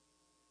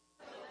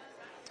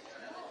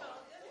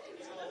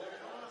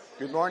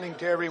Good morning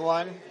to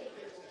everyone.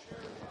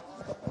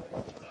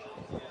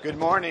 Good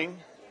morning.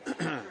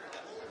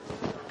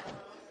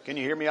 Can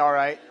you hear me all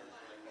right?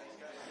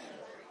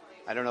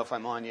 I don't know if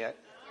I'm on yet.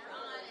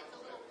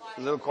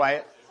 A little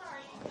quiet?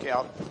 Okay,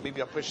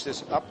 maybe I'll push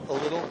this up a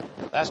little.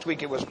 Last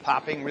week it was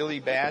popping really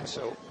bad,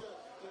 so.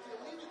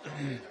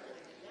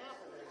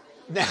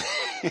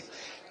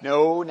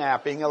 No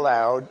napping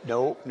allowed.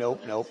 Nope.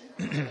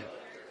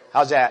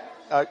 How's that?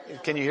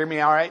 Can you hear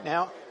me all right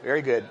now?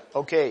 Very good.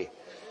 Okay.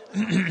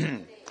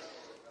 If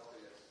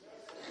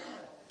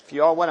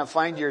you all want to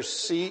find your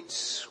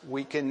seats,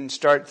 we can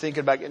start thinking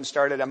about getting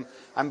started.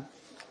 I'm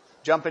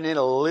jumping in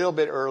a little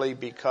bit early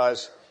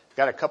because I've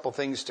got a couple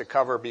things to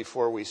cover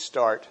before we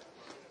start.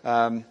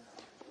 We're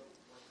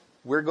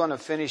going to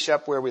finish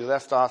up where we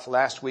left off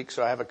last week,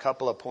 so I have a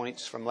couple of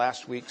points from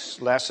last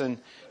week's lesson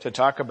to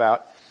talk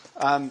about.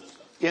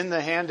 In the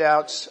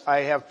handouts I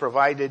have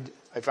provided,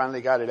 I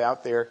finally got it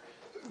out there,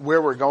 where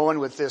we're going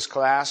with this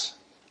class.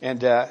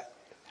 And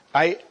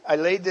I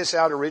laid this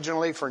out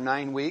originally for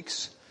 9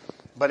 weeks,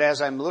 but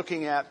as I'm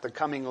looking at the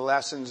coming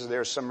lessons,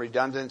 there's some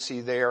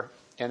redundancy there,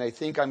 and I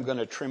think I'm going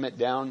to trim it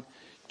down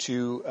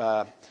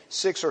to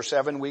 6 or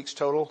 7 weeks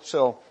total.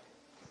 So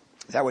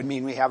that would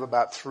mean we have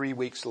about 3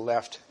 weeks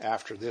left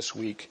after this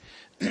week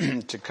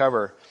to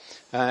cover.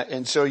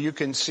 And so you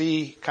can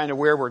see kind of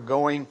where we're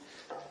going.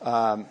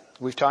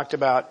 We've talked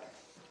about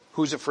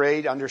who's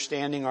afraid,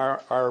 understanding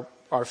our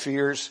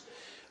fears,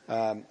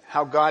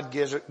 how God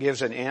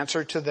gives an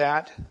answer to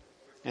that,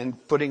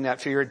 and putting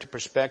that fear into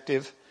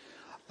perspective.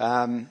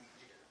 And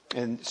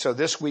so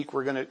this week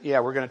we're going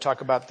to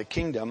talk about the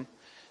kingdom,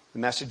 the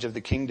message of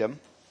the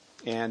kingdom,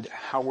 and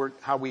how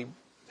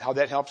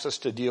that helps us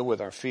to deal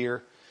with our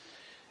fear.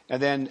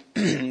 And then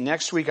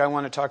next week I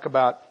want to talk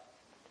about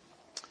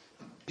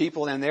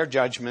people and their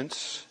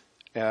judgments,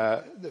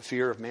 the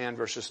fear of man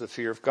versus the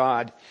fear of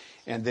God.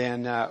 And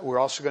then we're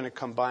also going to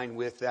combine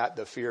with that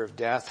the fear of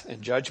death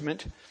and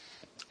judgment,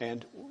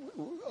 and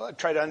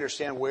try to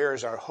understand where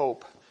is our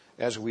hope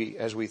as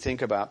we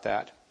think about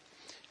that.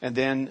 And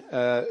then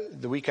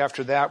the week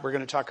after that, we're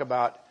going to talk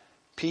about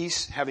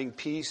peace, having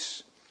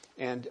peace,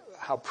 and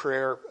how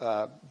prayer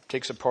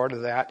takes a part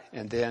of that.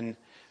 And then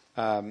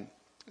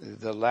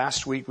the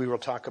last week we will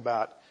talk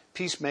about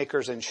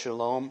peacemakers and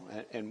shalom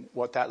and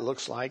what that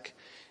looks like.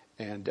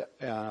 And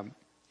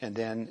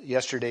then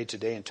yesterday,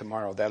 today, and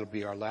tomorrow, that'll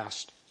be our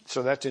last.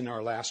 So that's in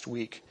our last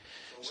week.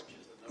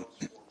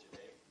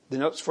 The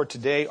notes for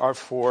today are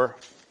for,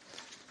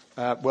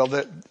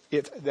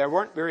 there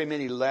weren't very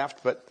many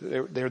left, but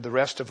they're the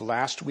rest of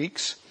last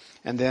week's.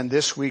 And then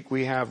this week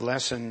we have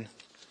lesson,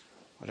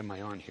 what am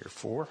I on here,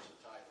 4?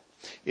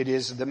 It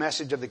is the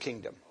message of the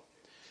kingdom.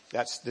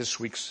 That's this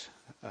week's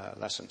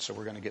lesson. So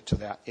we're going to get to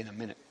that in a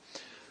minute.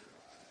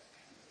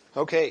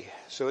 Okay,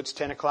 so it's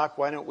 10 o'clock.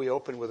 Why don't we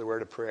open with a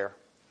word of prayer?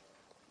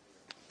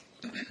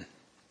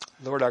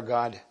 Lord our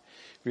God,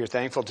 we are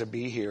thankful to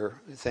be here,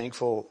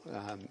 thankful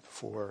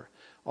for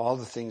all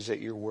the things that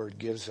your word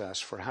gives us,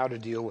 for how to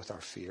deal with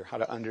our fear, how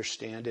to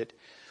understand it,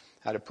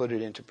 how to put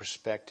it into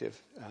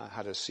perspective,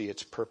 how to see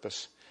its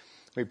purpose.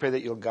 We pray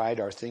that you'll guide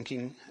our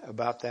thinking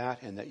about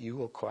that and that you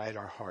will quiet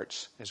our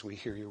hearts as we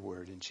hear your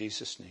word. In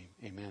Jesus' name,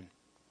 amen.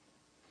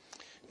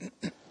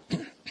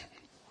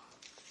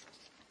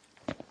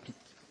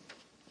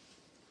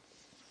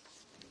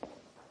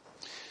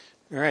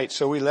 All right,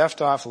 so we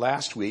left off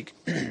last week.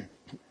 We're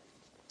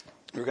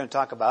going to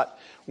talk about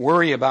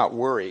worry.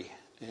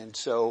 And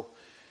so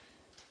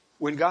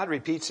when God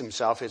repeats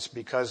himself, it's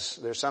because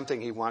there's something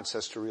he wants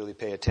us to really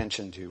pay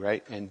attention to,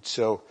 right? And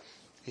so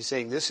he's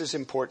saying, this is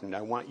important.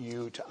 I want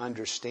you to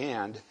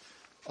understand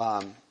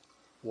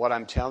what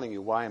I'm telling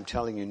you, why I'm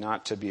telling you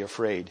not to be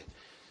afraid.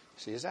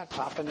 See, is that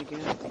popping again?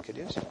 I think it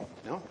is.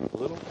 No? A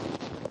little?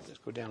 Let's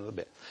go down a little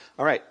bit.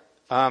 All right.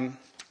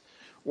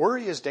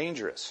 Worry is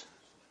dangerous.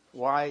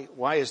 Why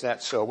is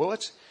that so? Well,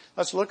 let's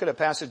look at a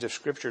passage of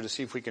Scripture to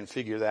see if we can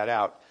figure that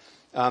out.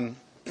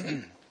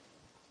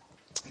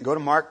 Go to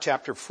Mark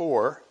chapter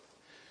 4.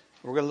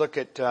 We're going to look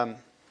at,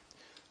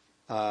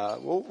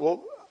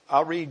 I'll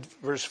read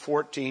verse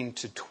 14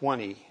 to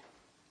 20.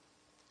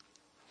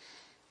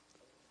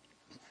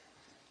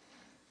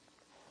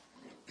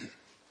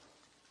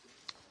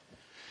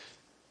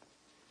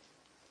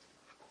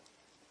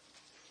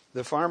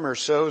 The farmer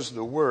sows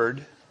the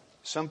word.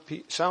 Some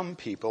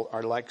people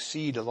are like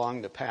seed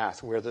along the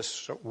path where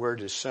this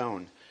word is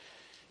sown.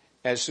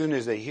 As soon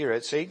as they hear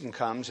it, Satan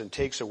comes and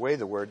takes away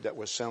the word that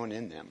was sown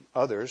in them.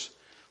 Others,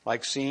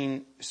 like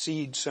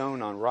seed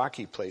sown on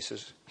rocky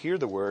places, hear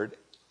the word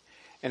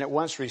and at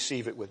once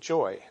receive it with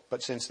joy.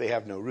 But since they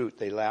have no root,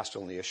 they last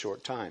only a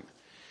short time.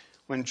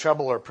 When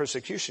trouble or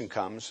persecution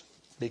comes,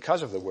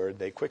 because of the word,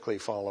 they quickly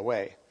fall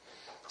away.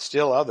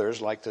 Still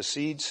others, like the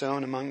seed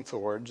sown among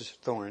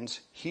thorns,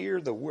 hear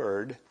the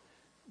word,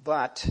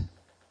 but,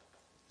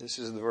 this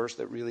is the verse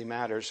that really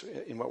matters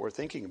in what we're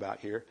thinking about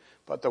here,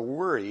 but the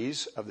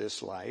worries of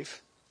this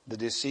life, the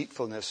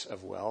deceitfulness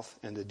of wealth,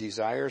 and the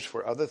desires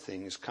for other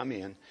things come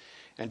in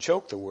and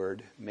choke the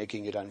word,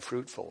 making it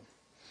unfruitful.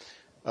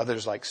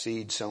 Others, like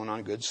seed sown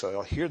on good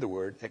soil, hear the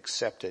word,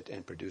 accept it,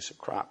 and produce a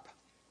crop.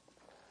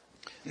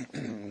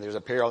 There's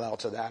a parallel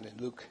to that in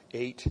Luke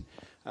 8,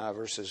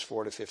 verses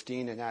 4 to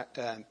 15.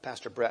 And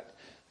Pastor Brett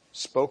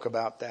spoke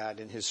about that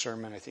in his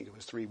sermon, I think it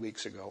was 3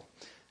 weeks ago.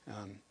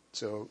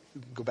 So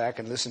go back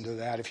and listen to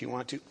that if you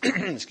want to.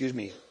 Excuse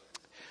me.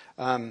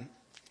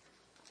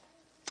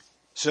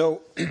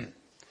 So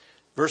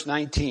verse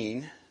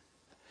 19,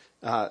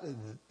 the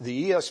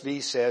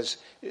ESV says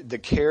the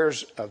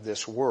cares of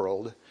this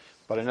world,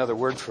 but another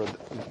word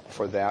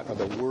for that are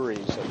the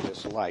worries of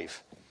this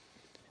life.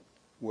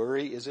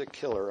 Worry is a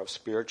killer of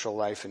spiritual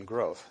life and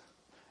growth.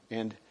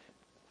 And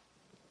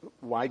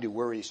why do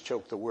worries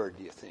choke the word,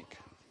 do you think?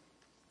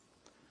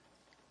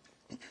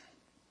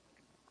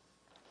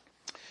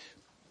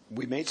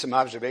 We made some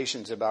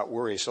observations about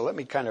worry, so let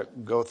me kind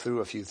of go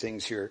through a few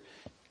things here.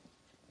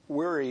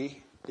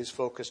 Worry is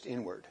focused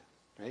inward,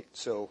 right?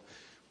 So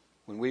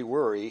when we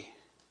worry,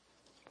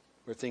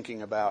 we're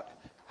thinking about,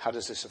 how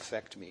does this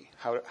affect me?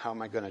 How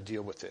am I going to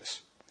deal with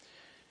this?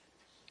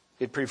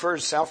 It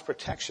prefers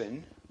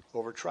self-protection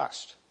over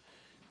trust.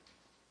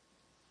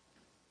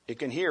 It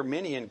can hear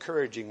many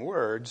encouraging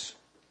words,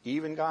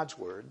 even God's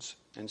words,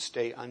 and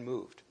stay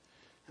unmoved.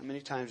 How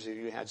many times have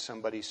you had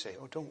somebody say,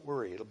 oh, don't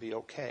worry, it'll be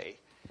okay?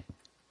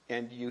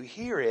 And you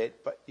hear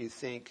it, but you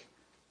think,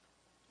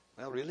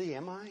 well, really,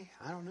 am I?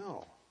 I don't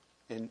know.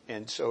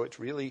 And so it's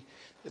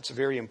a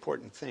very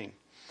important thing.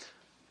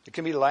 It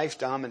can be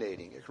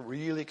life-dominating. It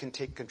really can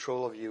take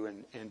control of you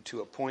and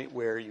to a point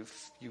where you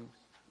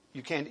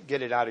can't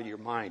get it out of your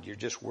mind. You're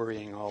just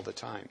worrying all the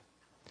time.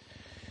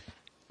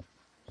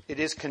 It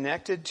is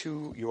connected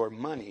to your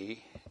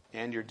money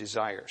and your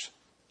desires,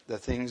 the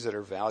things that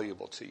are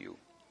valuable to you.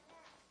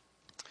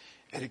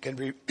 And it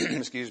can,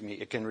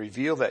 it can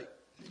reveal that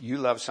you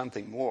love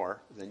something more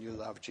than you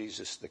love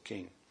Jesus the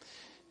King.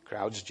 It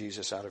crowds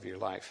Jesus out of your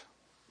life.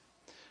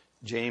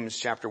 James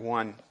chapter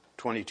 1,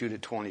 22 to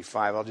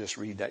 25. I'll just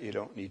read that. You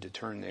don't need to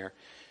turn there.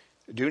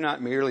 Do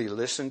not merely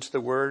listen to the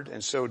word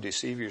and so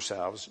deceive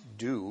yourselves.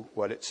 Do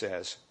what it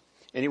says.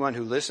 Anyone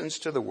who listens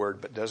to the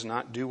word but does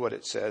not do what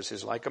it says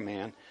is like a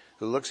man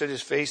who looks at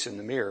his face in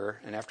the mirror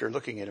and after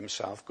looking at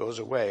himself goes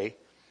away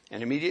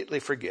and immediately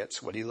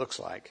forgets what he looks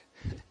like.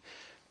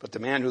 But the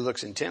man who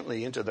looks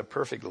intently into the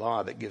perfect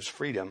law that gives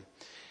freedom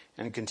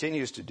and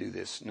continues to do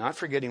this, not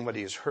forgetting what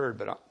he has heard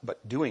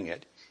but doing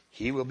it,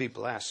 he will be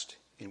blessed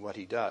in what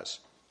he does.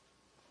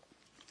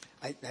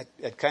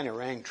 That kind of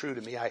rang true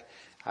to me. I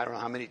don't know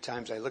how many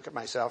times I look at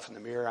myself in the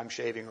mirror, I'm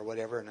shaving or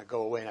whatever, and I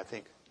go away and I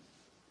think,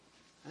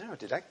 I don't know,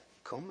 did I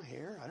comb my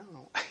hair? I don't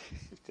know.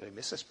 Did I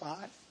miss a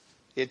spot?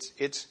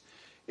 It's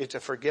a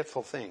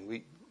forgetful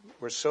thing.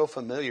 We're so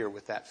familiar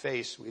with that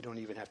face, we don't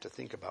even have to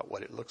think about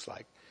what it looks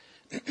like.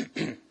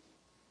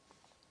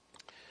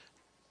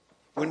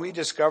 When we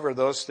discover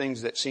those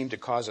things that seem to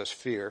cause us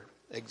fear,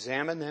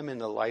 examine them in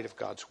the light of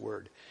God's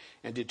word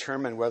and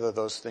determine whether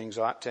those things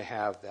ought to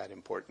have that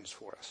importance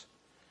for us.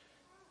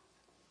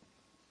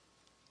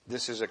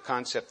 This is a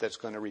concept that's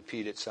going to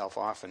repeat itself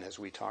often as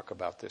we talk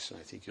about this, and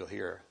I think you'll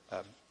hear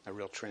a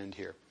real trend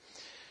here.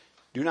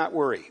 Do not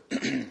worry.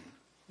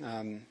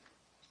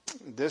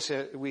 This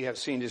we have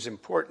seen is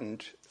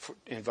important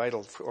and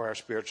vital for our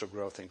spiritual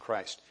growth in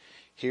Christ.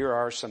 Here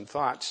are some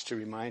thoughts to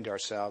remind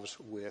ourselves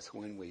with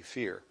when we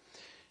fear.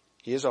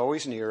 He is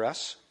always near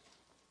us.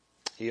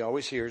 He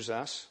always hears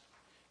us.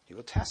 He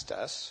will test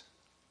us.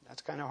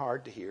 That's kind of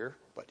hard to hear,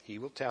 but he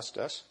will test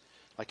us,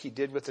 like he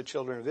did with the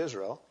children of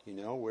Israel,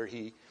 where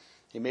he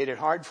made it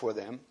hard for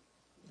them,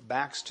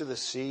 backs to the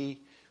sea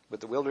with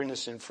the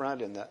wilderness in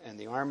front and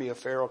the army of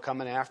Pharaoh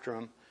coming after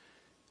them.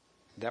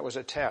 That was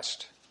a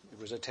test.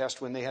 It was a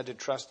test when they had to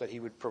trust that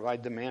he would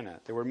provide the manna.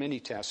 There were many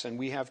tests, and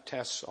we have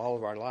tests all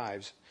of our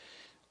lives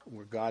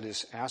where God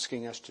is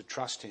asking us to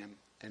trust him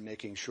and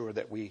making sure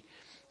that we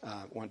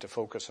want to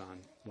focus on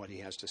what he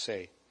has to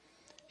say.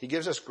 He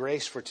gives us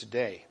grace for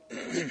today.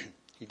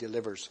 He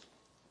delivers.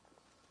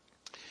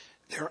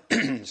 There,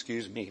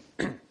 excuse me.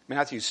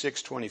 Matthew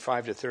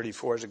 6:25 to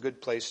 34 is a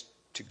good place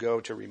to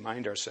go to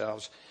remind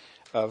ourselves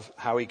of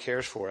how he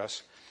cares for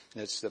us.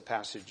 And it's the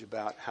passage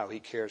about how he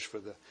cares for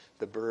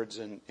the birds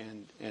and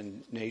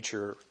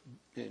nature,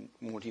 and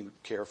won't he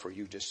care for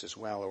you just as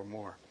well or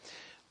more?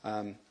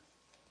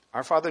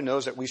 Our Father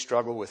knows that we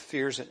struggle with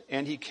fears,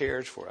 and he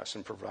cares for us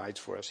and provides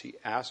for us.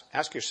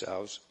 Ask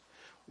yourselves,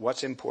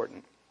 what's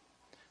important?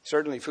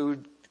 Certainly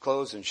food,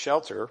 clothes, and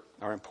shelter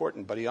are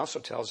important, but he also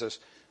tells us,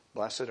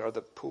 blessed are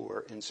the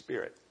poor in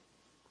spirit.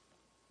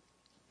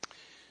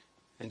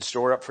 And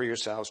store up for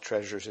yourselves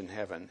treasures in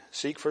heaven.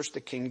 Seek first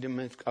the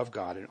kingdom of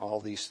God, and all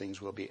these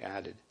things will be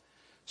added.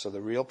 So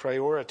the real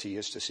priority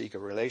is to seek a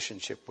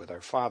relationship with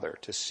our Father,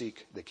 to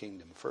seek the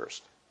kingdom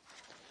first.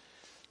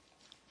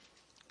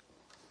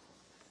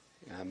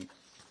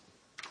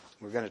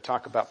 We're going to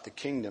talk about the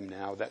kingdom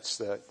now. That's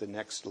the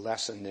next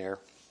lesson there.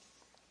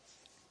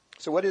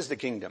 So what is the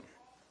kingdom?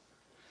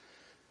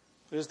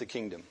 What is the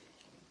kingdom?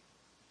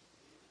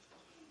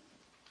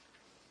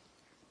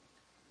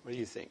 What do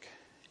you think?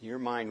 In your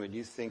mind, when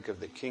you think of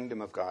the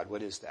kingdom of God,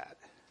 what is that?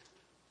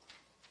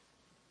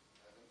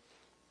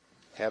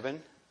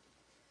 Heaven?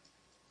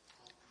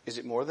 Is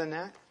it more than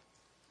that?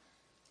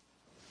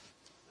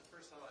 The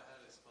first time I had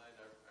it explained,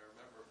 I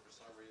remember for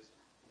some reason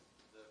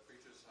the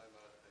preacher was talking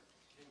about a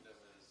kingdom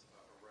as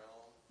a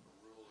realm, a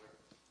ruler,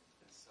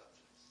 and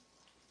subjects.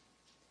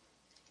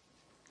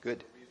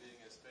 Good. We being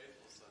as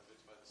faithful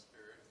subjects by the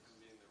Spirit, and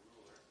being the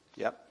ruler.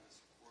 Yep. And this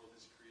world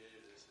is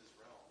created as his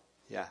realm.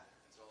 Yeah.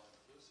 It's all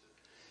inclusive.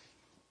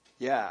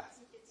 Yeah.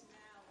 It's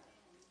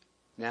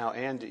now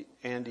and Now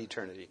and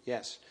eternity.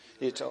 Yes.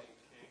 He's It's the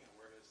reigning king, and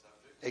we're his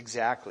subjects.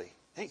 exactly.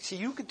 Hey, see,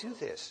 you could do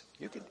this.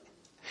 You could.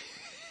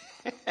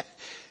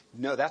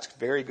 No, that's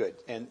very good,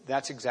 and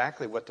that's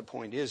exactly what the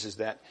point is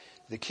that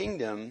the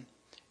kingdom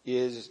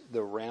is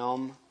the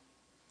realm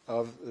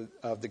of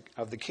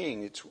the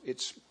king.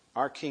 It's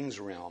our king's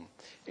realm,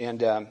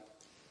 and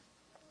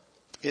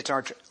it's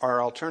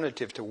our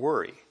alternative to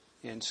worry.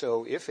 And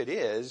so, if it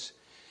is,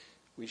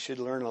 we should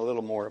learn a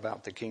little more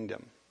about the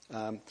kingdom.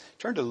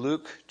 Turn to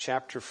Luke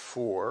chapter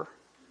 4.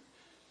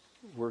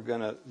 We're going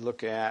to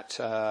look at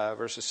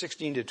verses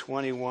 16 to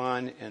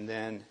 21 and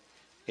then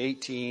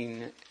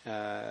 16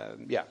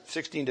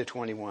 to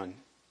 21.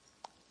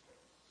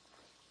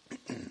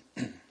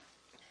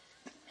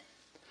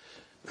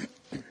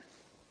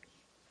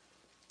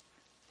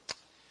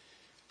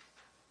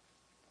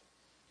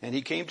 And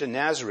he came to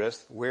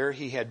Nazareth where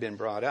he had been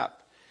brought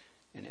up.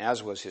 And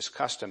as was his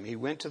custom, he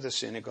went to the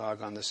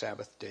synagogue on the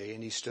Sabbath day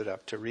and he stood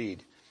up to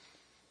read.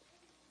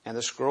 And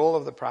the scroll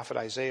of the prophet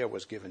Isaiah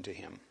was given to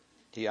him.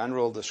 He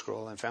unrolled the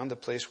scroll and found the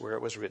place where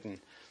it was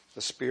written,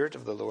 "The Spirit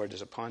of the Lord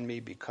is upon me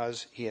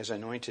because he has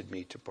anointed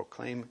me to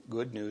proclaim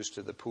good news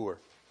to the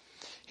poor.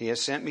 He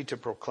has sent me to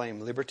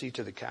proclaim liberty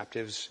to the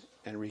captives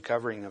and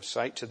recovering of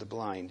sight to the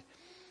blind,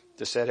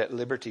 to set at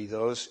liberty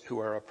those who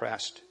are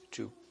oppressed,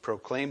 to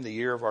proclaim the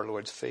year of our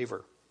Lord's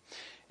favor."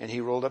 And he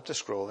rolled up the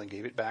scroll and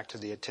gave it back to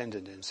the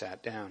attendant and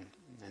sat down.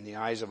 And the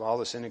eyes of all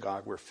the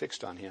synagogue were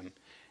fixed on him.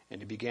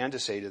 And he began to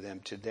say to them,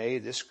 "Today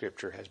this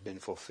scripture has been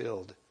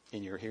fulfilled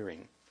in your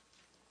hearing."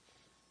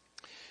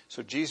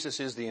 So Jesus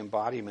is the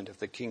embodiment of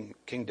the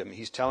kingdom.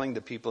 He's telling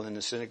the people in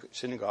the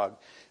synagogue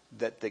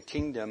that the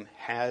kingdom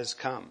has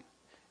come.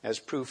 As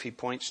proof, he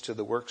points to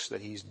the works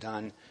that he's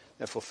done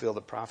that fulfill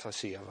the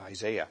prophecy of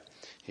Isaiah.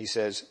 He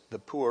says, the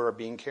poor are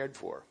being cared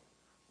for.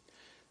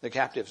 The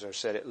captives are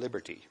set at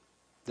liberty.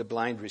 The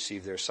blind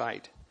receive their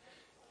sight.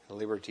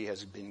 Liberty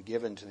has been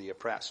given to the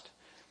oppressed.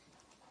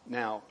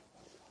 Now,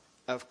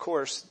 of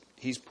course,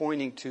 he's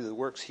pointing to the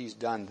works he's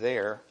done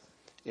there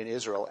in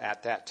Israel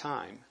at that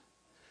time.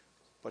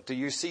 But do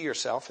you see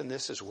yourself in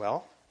this as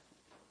well?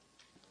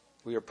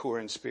 We are poor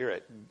in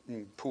spirit.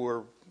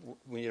 Poor,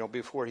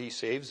 before he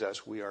saves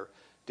us, we are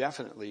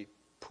definitely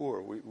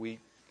poor. We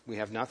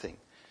have nothing.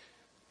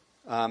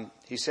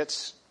 He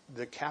sets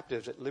the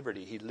captives at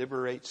liberty. He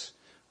liberates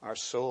our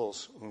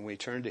souls when we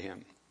turn to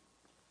him.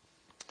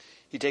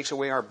 He takes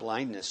away our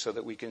blindness so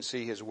that we can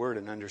see his word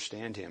and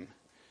understand him.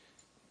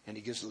 And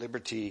he gives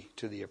liberty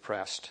to the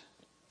oppressed.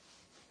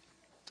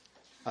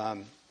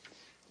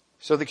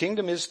 So the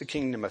kingdom is the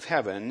kingdom of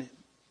heaven,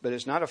 but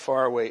it's not a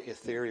faraway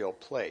ethereal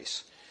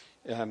place.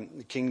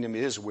 The kingdom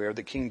is where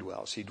the king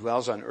dwells. He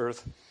dwells on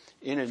earth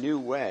in a new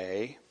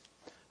way,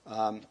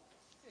 and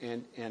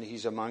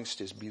he's amongst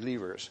his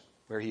believers,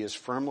 where he is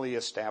firmly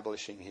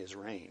establishing his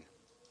reign.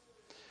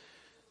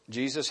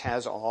 Jesus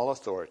has all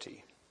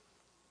authority.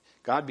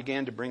 God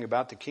began to bring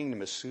about the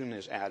kingdom as soon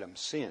as Adam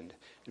sinned.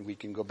 And we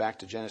can go back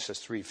to Genesis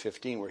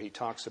 3:15, where he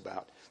talks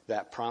about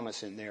that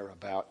promise in there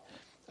about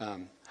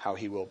how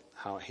he will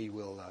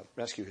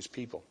rescue his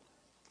people.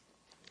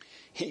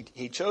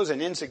 He chose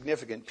an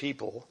insignificant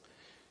people,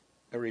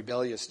 a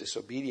rebellious,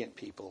 disobedient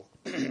people,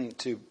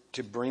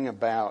 to bring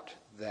about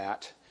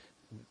that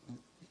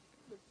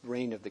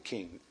reign of the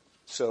king.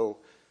 So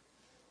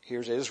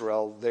here's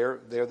Israel.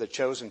 They're the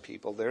chosen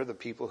people. They're the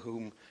people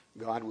whom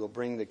God will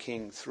bring the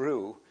king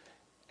through.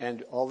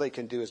 And all they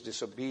can do is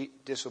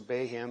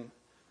disobey him,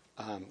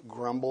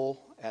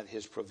 grumble at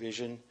his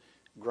provision,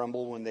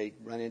 grumble when they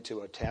run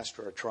into a test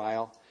or a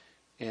trial,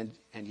 and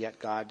yet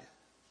God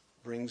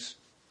brings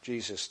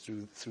Jesus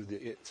through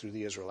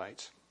the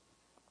Israelites.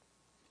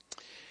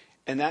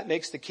 And that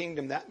makes the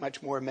kingdom that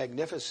much more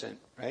magnificent,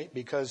 right?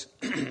 Because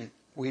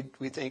we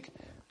think,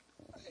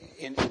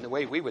 in the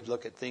way we would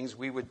look at things,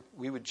 we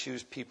would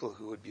choose people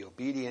who would be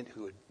obedient,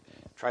 who would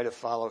try to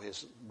follow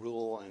his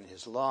rule and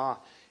his law,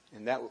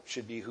 and that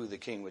should be who the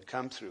king would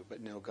come through. But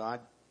no, God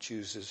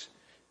chooses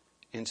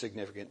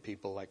insignificant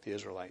people like the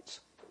Israelites.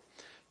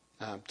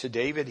 To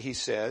David, he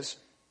says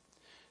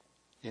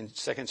in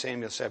 2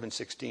 Samuel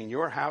 7:16,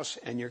 "Your house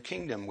and your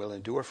kingdom will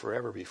endure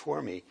forever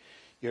before me.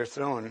 Your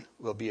throne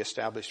will be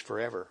established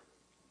forever."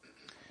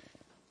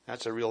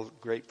 That's a real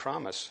great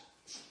promise.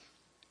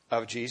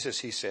 Of Jesus,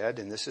 he said,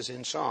 and this is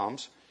in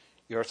Psalms,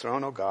 "Your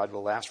throne, O God,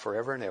 will last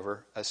forever and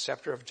ever. A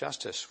scepter of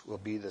justice will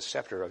be the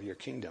scepter of your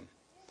kingdom."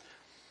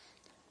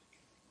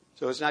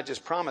 So it's not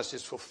just promised,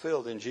 it's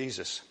fulfilled in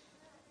Jesus.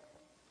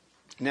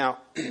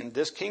 Now,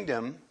 this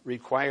kingdom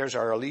requires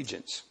our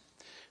allegiance.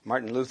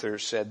 Martin Luther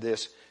said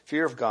this: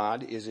 fear of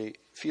God is a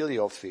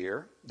filial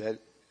fear,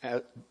 that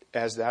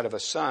as that of a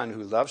son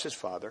who loves his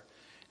father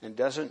and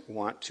doesn't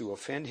want to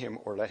offend him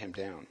or let him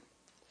down.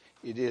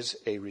 It is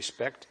a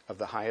respect of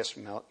the highest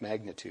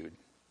magnitude.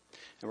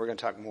 And we're going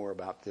to talk more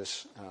about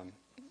this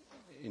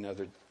in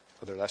other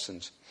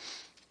lessons.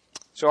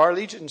 So our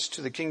allegiance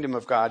to the kingdom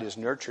of God is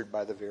nurtured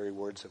by the very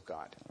words of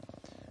God.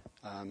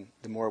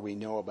 The more we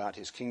know about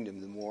his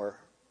kingdom, the more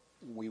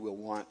we will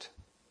want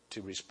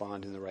to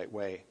respond in the right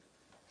way.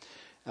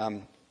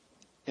 And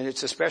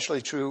it's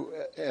especially true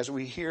as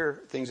we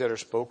hear things that are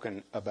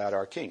spoken about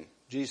our King,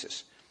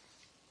 Jesus.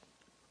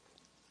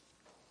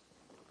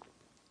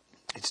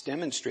 It's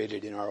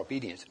demonstrated in our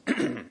obedience.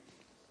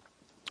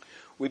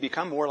 We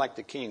become more like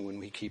the King when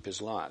we keep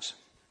his laws.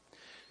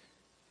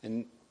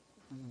 And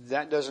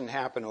that doesn't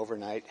happen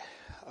overnight.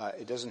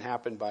 It doesn't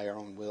happen by our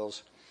own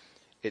wills.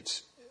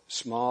 It's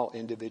small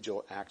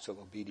individual acts of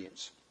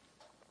obedience.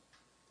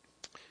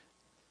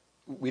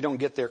 We don't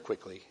get there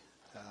quickly.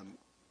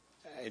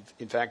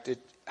 In fact,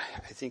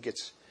 I think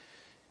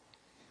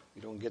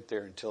we don't get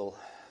there until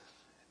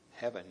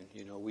heaven.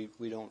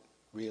 We don't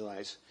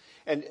realize.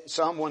 And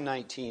Psalm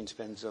 119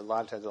 spends a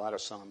lot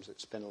of Psalms that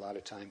spend a lot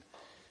of time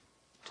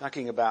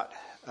talking about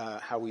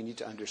how we need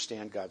to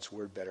understand God's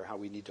word better, how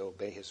we need to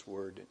obey his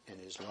word and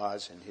his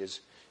laws and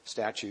his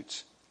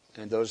statutes.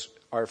 And those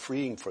are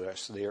freeing for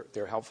us.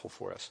 They're helpful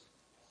for us.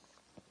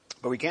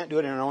 But we can't do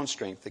it in our own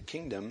strength. The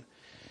kingdom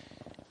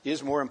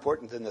is more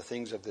important than the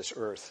things of this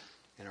earth.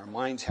 And our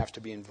minds have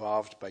to be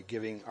involved by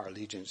giving our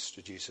allegiance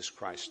to Jesus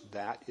Christ.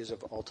 That is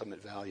of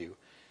ultimate value.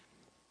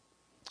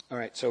 All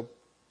right, so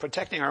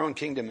protecting our own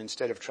kingdom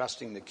instead of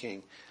trusting the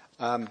King.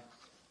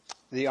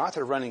 The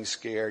author of Running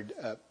Scared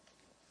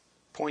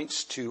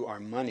points to our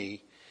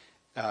money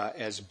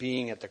as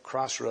being at the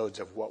crossroads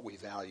of what we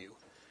value.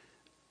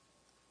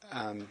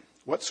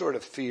 What sort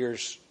of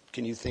fears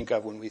can you think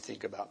of when we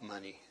think about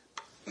money?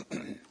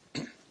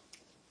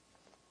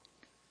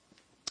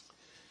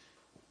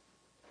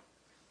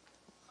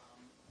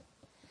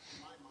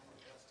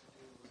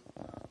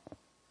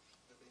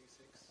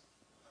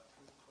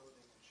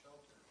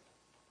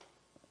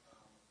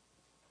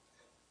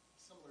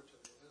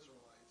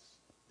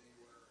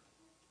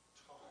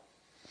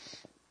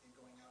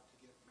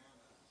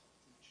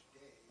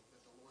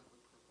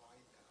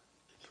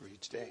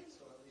 Each day.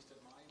 So at least in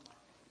my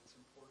mind, it's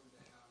important to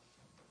have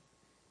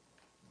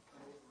an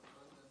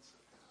overabundance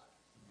of that,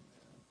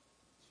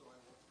 so I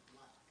won't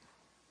lack.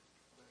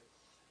 But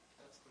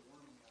that's the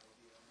warming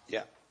idea.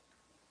 Yeah.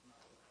 Not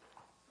the real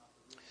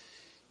idea.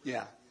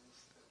 Yeah.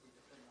 Is that we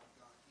depend on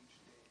God each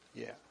day.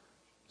 Yeah.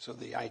 So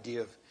the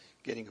idea of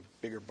getting a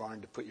bigger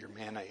barn to put your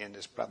manna in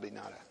is probably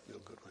not a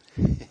real good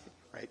one,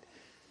 right?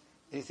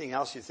 Anything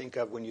else you think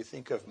of when you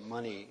think of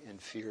money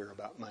and fear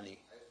about money?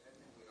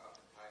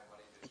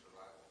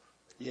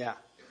 Yeah.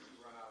 If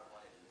we run out of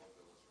money, we won't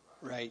be able to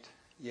survive. Right.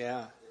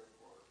 Yeah.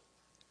 Therefore,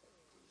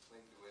 we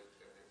cling to it,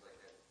 and there's like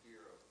that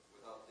fear of,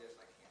 without this,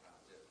 I cannot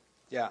live.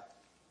 Yeah.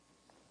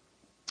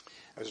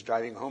 I was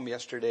driving home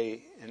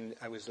yesterday, and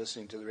I was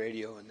listening to the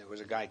radio, and there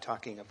was a guy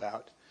talking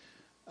about,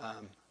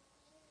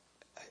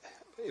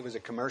 it was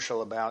a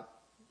commercial about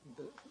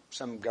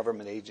some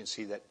government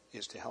agency that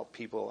is to help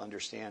people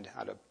understand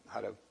how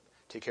to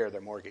take care of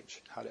their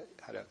mortgage, how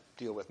to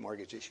deal with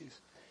mortgage issues.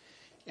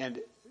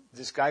 And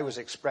this guy was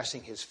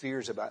expressing his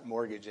fears about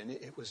mortgage, and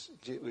it was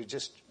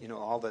just,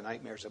 all the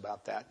nightmares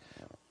about that.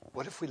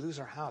 What if we lose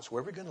our house?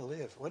 Where are we going to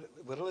live?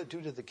 What'll it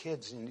do to the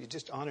kids? And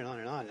just on and on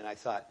and on. And I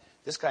thought,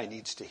 this guy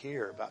needs to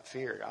hear about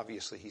fear.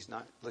 Obviously, he's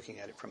not looking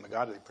at it from a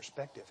godly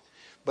perspective.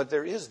 But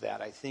there is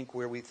that, I think,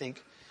 where we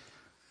think,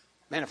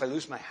 man, if I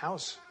lose my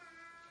house,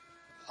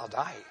 I'll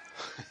die.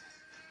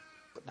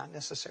 But not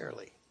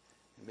necessarily.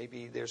 And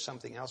maybe there's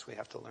something else we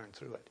have to learn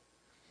through it.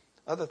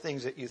 Other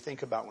things that you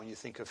think about when you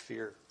think of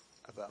fear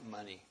about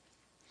money.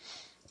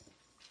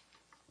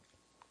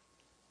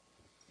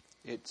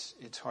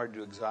 It's hard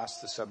to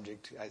exhaust the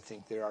subject. I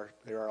think there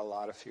are a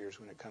lot of fears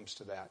when it comes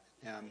to that.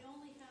 If I only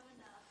have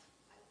enough,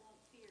 I won't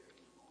fear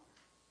anymore.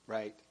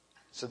 Right.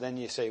 So then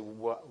you say,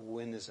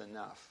 when is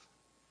enough?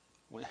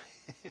 When?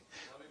 Let me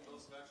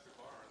build some extra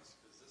barns,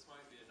 because this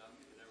might be enough,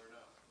 you never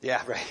know.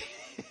 Yeah, right.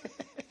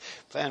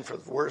 Plan for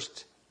the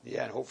worst,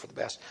 and hope for the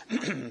best.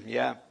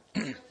 Yeah.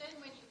 But then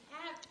when you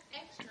have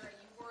extra,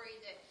 you worry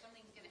that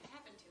something's going to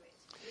happen to it.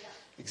 Yeah.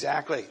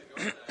 Exactly.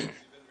 You've been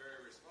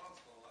very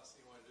responsible, and the last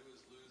thing you want to do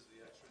is lose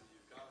the extra that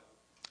you've got.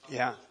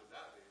 Yeah. Would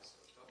that be? So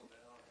double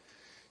down.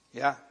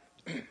 Yeah.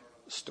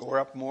 Store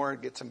up more,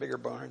 get some bigger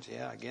barns.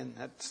 Yeah, again,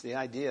 that's the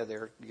idea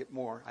there. You get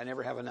more. I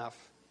never have enough.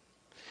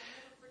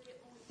 I'll never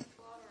forget when we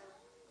bought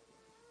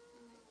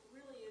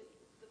really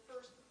the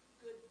first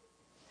good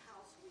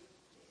house we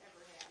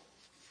ever had.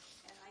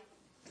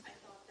 And I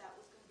thought that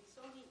was going to be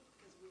so neat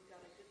because we've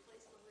got a good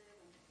place to live.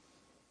 And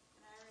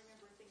I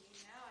remember thinking,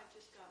 now I've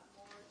just got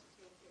more to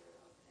take care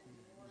of and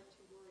more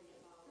to worry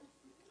about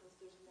because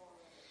there's more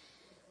of it.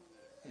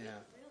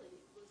 Yeah. It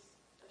really was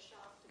a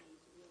shock to me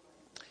to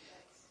realize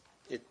that's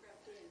It-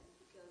 crept in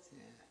because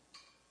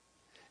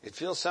It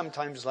feels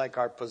sometimes like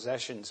our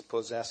possessions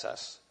possess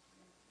us.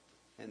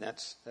 And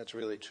that's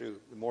really true.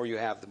 The more you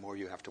have, the more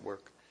you have to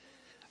work.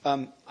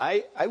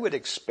 I would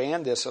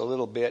expand this a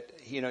little bit.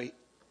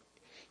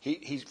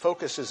 He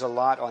focuses a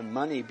lot on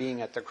money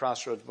being at the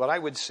crossroads, but I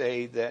would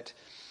say that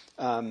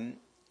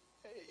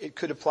it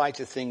could apply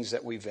to things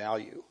that we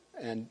value.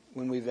 And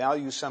when we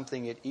value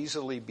something, it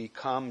easily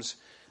becomes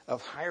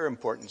of higher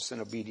importance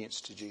than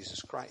obedience to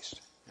Jesus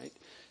Christ. Right?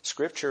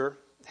 Scripture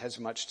has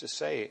much to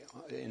say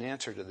in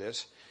answer to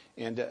this,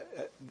 and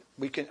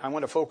I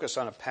want to focus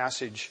on a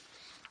passage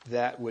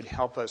that would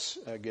help us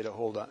get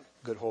a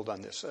good hold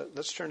on this.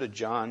 Let's turn to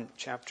John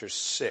chapter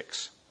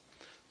 6.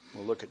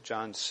 We'll look at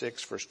John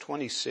 6, verse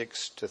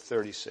 26 to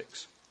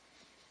 36.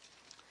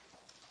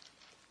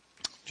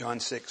 John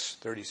 6,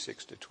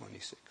 36 to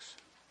 26.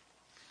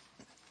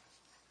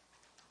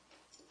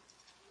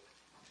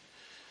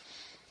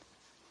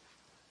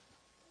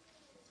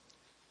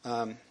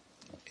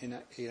 And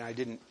I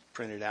didn't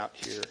print it out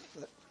here.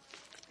 Let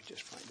me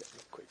just find it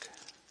real quick.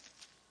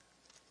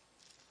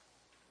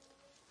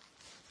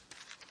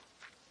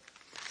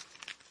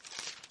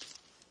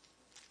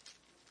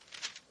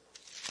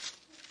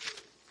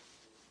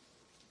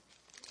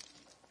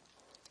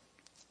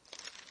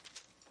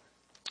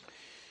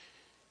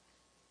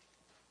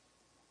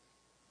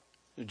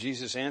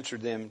 Jesus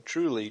answered them,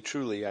 "Truly,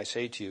 truly, I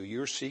say to you,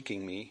 you're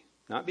seeking me,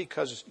 not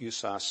because you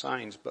saw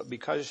signs, but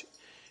because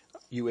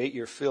you ate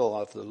your fill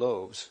of the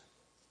loaves.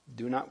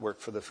 Do not work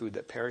for the food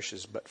that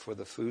perishes, but for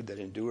the food that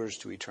endures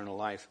to eternal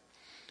life,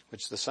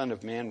 which the Son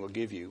of Man will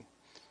give you.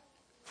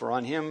 For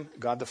on him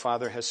God the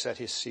Father has set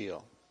his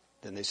seal."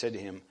 Then they said to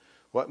him,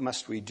 "What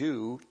must we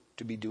do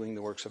to be doing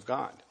the works of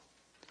God?"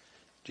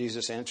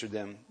 Jesus answered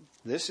them,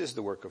 "This is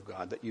the work of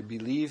God, that you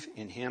believe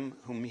in him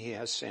whom he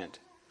has sent."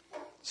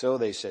 So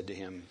they said to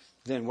him,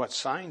 "Then what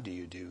sign do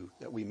you do,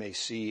 that we may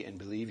see and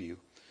believe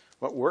you?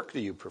 What work do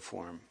you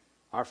perform?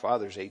 Our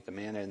fathers ate the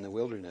manna in the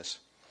wilderness.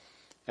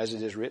 As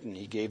it is written,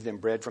 he gave them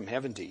bread from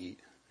heaven to eat."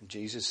 And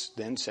Jesus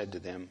then said to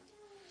them,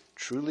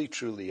 "Truly,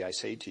 truly, I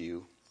say to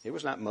you, it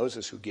was not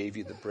Moses who gave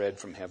you the bread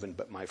from heaven,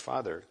 but my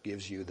Father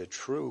gives you the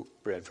true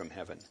bread from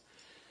heaven.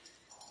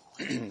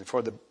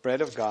 For the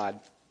bread of God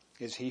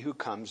is he who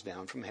comes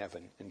down from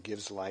heaven and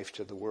gives life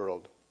to the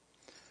world."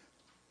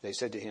 They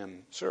said to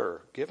him,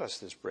 "Sir, give us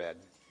this bread."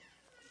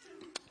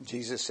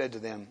 Jesus said to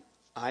them,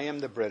 "I am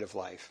the bread of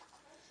life.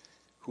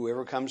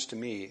 Whoever comes to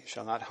me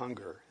shall not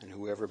hunger, and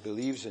whoever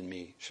believes in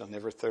me shall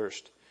never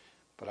thirst.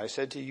 But I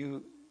said to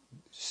you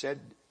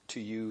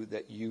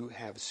that you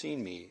have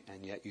seen me,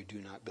 and yet you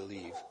do not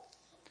believe."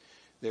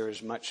 There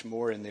is much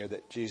more in there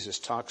that Jesus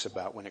talks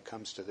about when it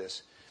comes to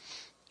this.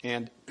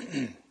 And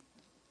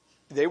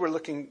they were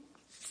looking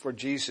for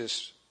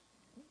Jesus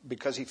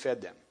because he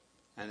fed them.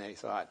 And they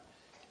thought,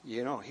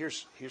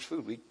 here's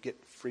food. We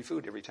get free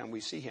food every time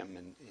we see him,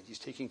 and he's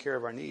taking care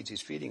of our needs.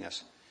 He's feeding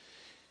us.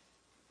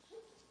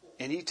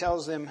 And he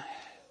tells them,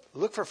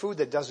 look for food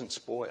that doesn't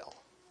spoil.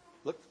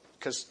 Look,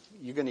 because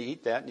you're going to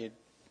eat that, and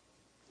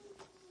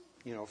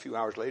a few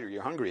hours later,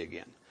 you're hungry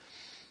again.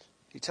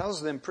 He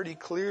tells them pretty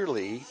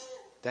clearly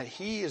that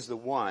he is the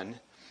one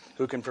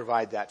who can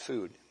provide that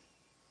food.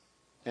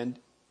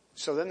 And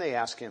so then they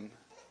ask him,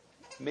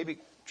 maybe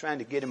trying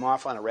to get him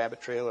off on a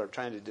rabbit trail or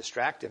trying to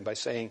distract him by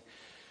saying,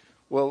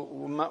 "Well,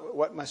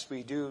 what must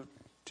we do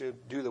to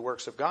do the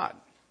works of God?"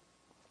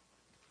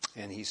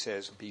 And he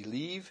says,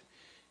 "Believe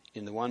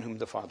in the one whom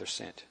the Father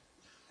sent."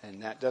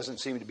 And that doesn't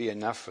seem to be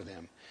enough for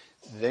them.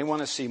 They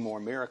want to see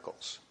more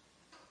miracles.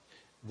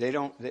 They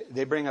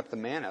bring up the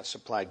manna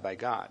supplied by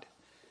God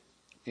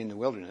in the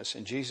wilderness,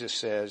 and Jesus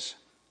says,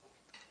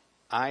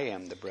 "I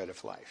am the bread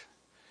of life."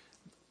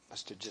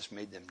 Must have just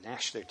made them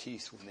gnash their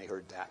teeth when they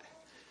heard that,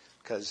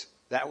 because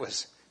that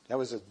was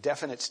a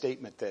definite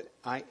statement that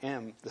I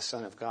am the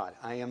Son of God.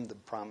 I am the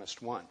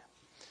promised one.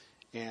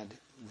 And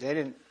they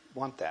didn't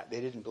want that.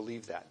 They didn't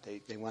believe that.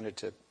 They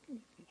wanted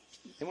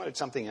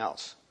something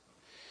else.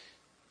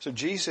 So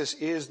Jesus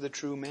is the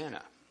true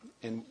manna,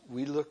 and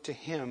we look to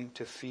him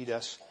to feed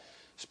us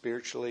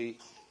spiritually,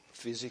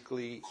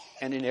 physically,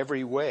 and in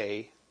every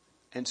way.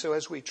 And so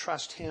as we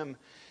trust him,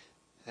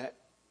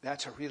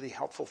 that's a really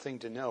helpful thing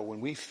to know.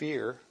 When we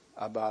fear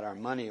about our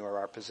money or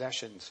our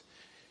possessions,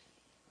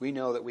 we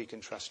know that we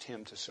can trust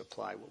him to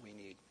supply what we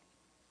need.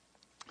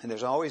 And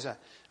there's always a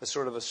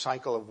sort of a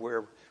cycle of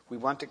where we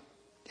want to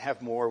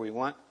have more, we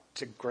want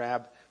to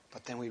grab,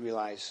 but then we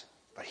realize,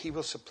 but he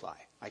will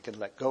supply. I can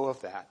let go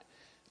of that,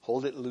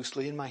 hold it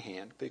loosely in my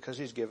hand, because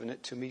he's given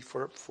it to me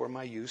for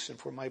my use and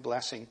for my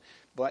blessing.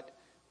 But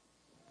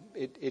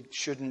it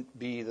shouldn't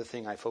be the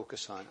thing I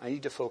focus on. I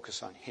need to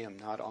focus on him,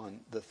 not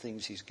on the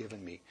things he's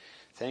given me.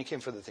 Thank him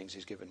for the things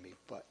he's given me,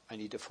 but I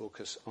need to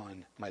focus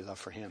on my love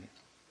for him.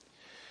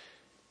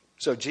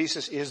 So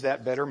Jesus is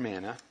that better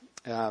manna,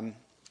 and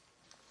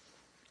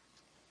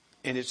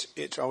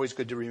it's always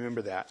good to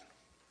remember that.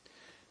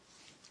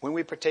 When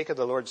we partake of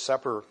the Lord's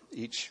Supper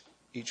each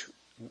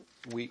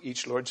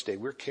Lord's Day,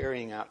 we're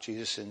carrying out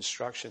Jesus'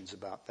 instructions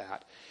about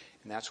that,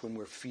 and that's when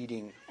we're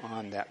feeding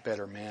on that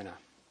better manna.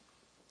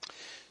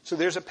 So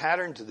there's a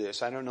pattern to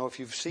this. I don't know if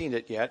you've seen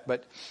it yet,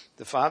 but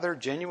the Father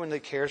genuinely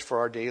cares for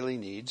our daily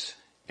needs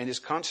and is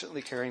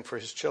constantly caring for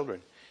his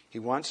children. He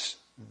wants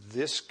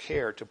this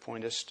care to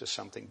point us to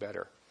something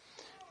better.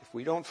 If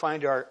we don't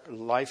find our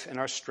life and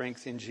our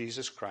strength in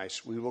Jesus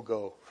Christ, we will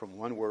go from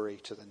one worry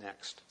to the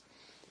next.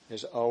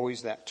 There's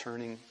always that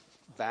turning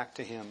back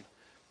to him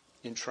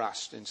in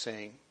trust and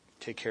saying,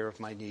 take care of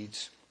my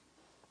needs.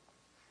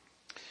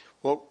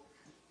 Well,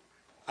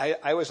 I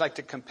always like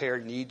to compare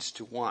needs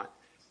to want.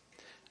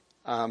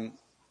 I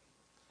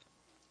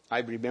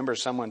remember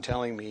someone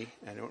telling me,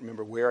 I don't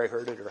remember where I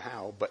heard it or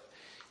how, but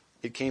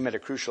it came at a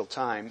crucial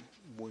time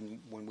when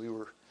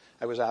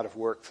I was out of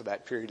work for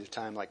that period of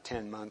time, like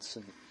 10 months,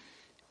 and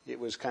it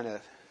was kind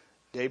of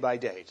day by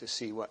day to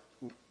see what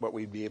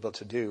we'd be able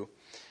to do.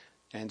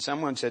 And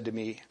someone said to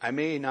me, I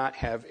may not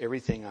have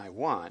everything I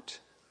want,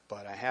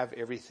 but I have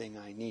everything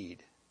I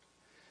need.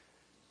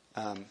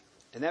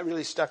 And that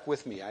really stuck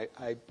with me.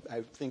 I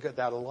think of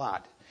that a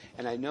lot.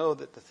 And I know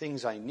that the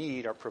things I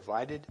need are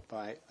provided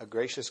by a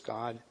gracious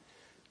God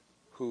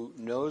who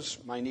knows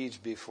my needs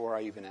before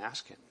I even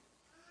ask him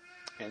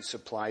and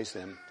supplies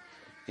them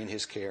in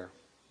his care.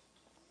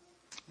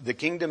 The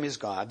kingdom is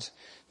God's.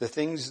 The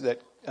things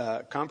that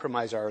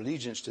compromise our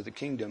allegiance to the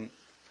kingdom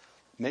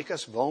make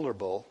us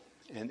vulnerable,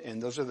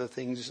 and those are the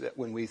things that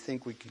when we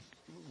think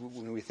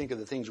of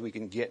the things we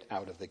can get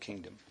out of the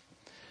kingdom.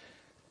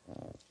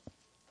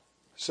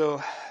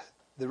 So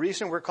the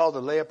reason we're called to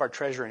lay up our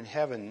treasure in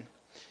heaven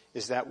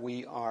is that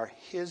we are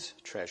his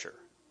treasure.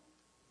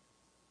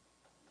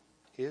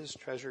 His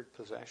treasured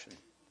possession.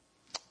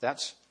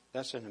 That's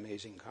an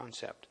amazing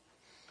concept.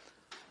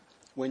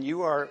 When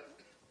you are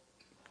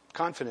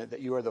confident that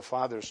you are the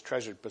Father's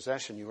treasured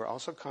possession, you are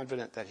also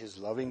confident that his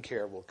loving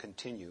care will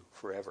continue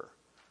forever.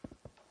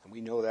 And we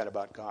know that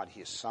about God.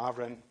 He is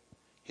sovereign.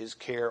 His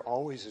care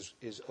always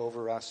is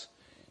over us.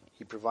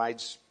 He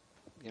provides,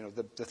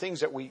 the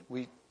things that we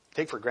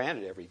take for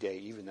granted every day,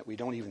 even that we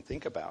don't even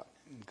think about.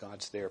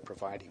 God's there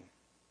providing.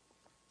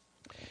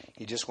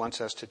 He just wants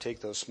us to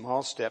take those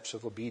small steps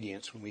of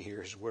obedience when we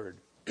hear his word.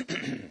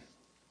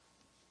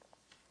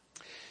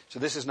 So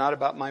this is not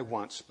about my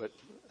wants, but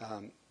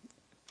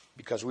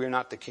because we are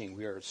not the king.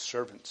 We are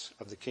servants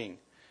of the king.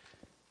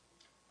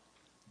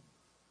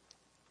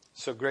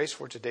 So grace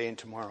for today and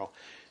tomorrow.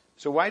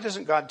 So why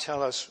doesn't God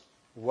tell us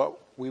what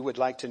we would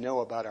like to know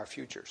about our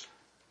futures?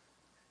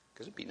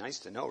 Because it'd be nice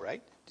to know,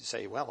 right? To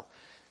say, well,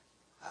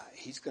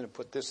 he's going to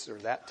put this or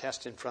that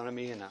test in front of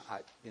me, and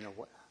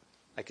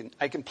I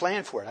can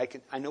plan for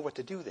it. I know what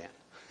to do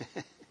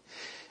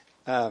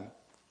then.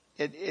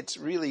 It's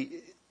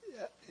really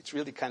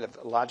kind of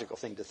a logical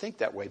thing to think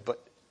that way,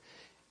 but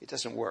it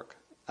doesn't work.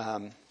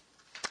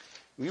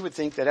 We would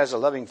think that as a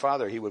loving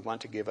father, he would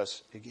want to give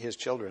us, his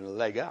children, a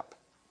leg up.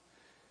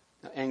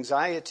 Now,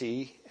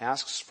 anxiety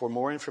asks for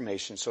more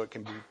information so it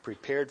can be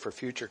prepared for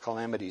future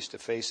calamities to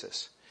face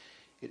us.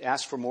 It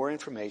asks for more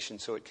information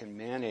so it can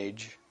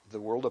manage the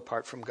world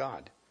apart from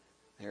God.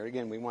 There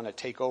again, we want to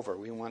take over.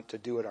 We want to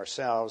do it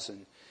ourselves.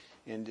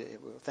 And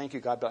thank you,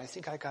 God, but I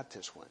think I got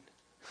this one.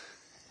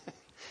 It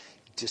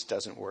just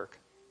doesn't work.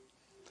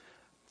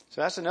 So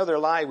that's another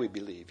lie we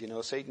believe.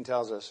 Satan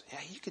tells us, yeah,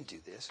 you can do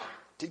this.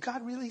 Did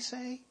God really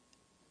say?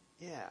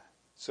 Yeah.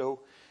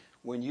 So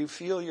when you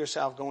feel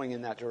yourself going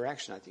in that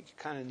direction, I think you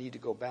kind of need to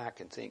go back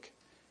and think,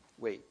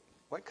 wait,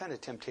 what kind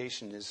of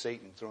temptation is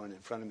Satan throwing in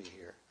front of me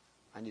here?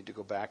 I need to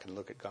go back and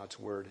look at God's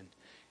word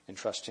and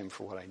trust him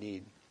for what I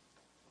need.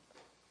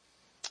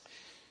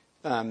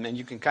 And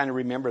you can kind of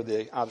remember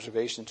the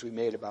observations we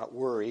made about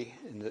worry,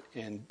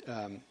 and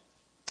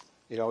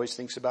it always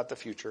thinks about the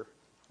future,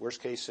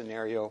 worst case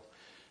scenario,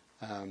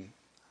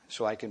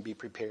 so I can be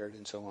prepared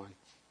and so on.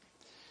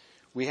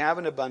 We have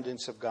an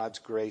abundance of God's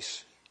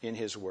grace in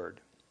his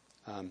word.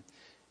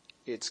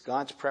 It's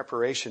God's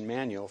preparation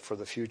manual for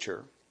the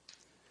future.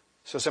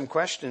 So some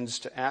questions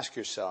to ask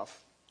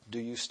yourself. Do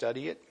you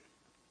study it?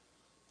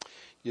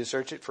 Do you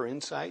search it for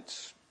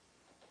insights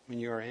when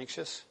you are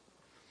anxious?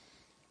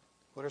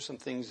 What are some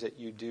things that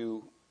you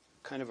do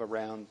kind of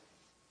around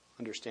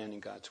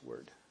understanding God's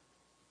word?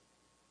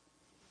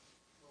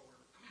 Well,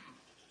 we're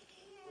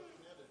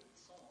commanded in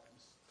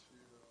Psalms to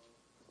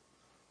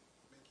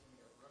making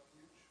me a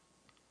refuge,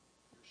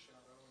 your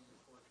shadow, and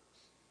your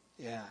fortress.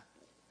 Yeah.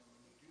 And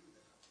when you do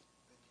that,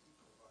 then he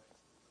provides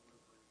the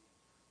delivery,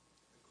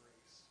 the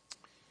grace,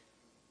 and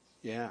the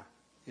needs.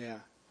 Yeah.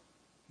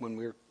 When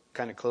we're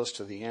kind of close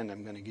to the end,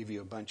 I'm going to give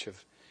you a bunch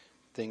of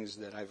things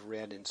that I've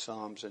read in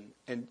Psalms,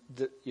 and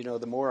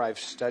the more I've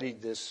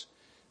studied this,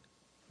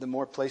 the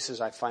more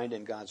places I find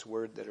in God's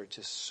word that are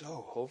just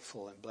so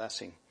hopeful and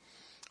blessing.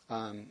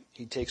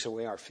 He takes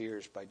away our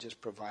fears by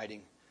just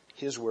providing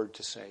his word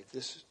to say,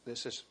 this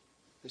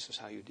is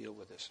how you deal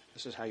with this.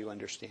 This is how you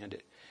understand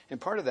it. And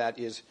part of that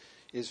is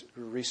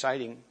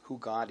reciting who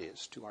God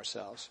is to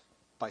ourselves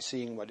by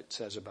seeing what it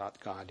says about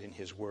God in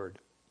his word.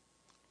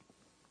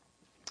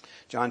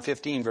 John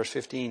 15, verse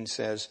 15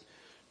 says,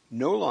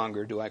 "No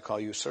longer do I call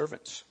you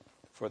servants,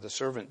 for the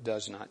servant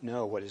does not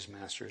know what his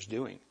master is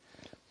doing.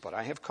 But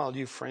I have called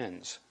you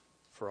friends,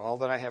 For all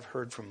that I have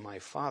heard from my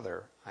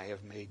Father, I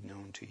have made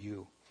known to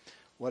you.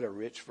 What a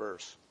rich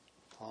verse.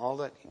 All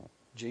that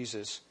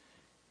Jesus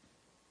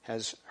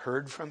has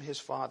heard from his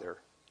Father,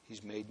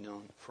 he's made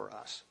known for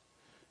us.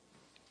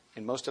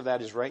 And most of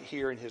that is right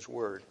here in his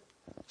word.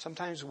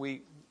 Sometimes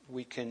we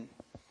can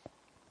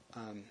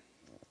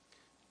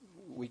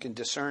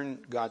discern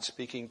God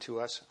speaking to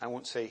us. I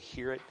won't say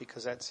hear it,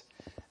 because that's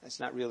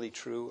not really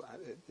true.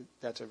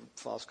 That's a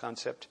false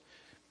concept.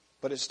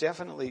 But it's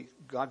definitely,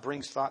 God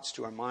brings thoughts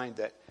to our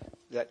mind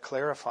that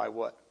clarify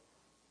what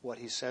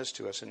he says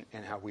to us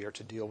and how we are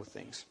to deal with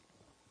things.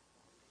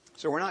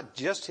 So we're not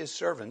just his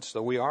servants,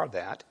 though we are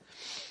that.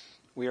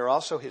 We are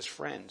also his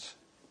friends.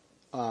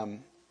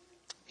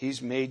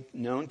 He's made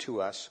known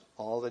to us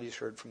all that he's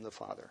heard from the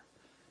Father.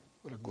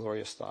 What a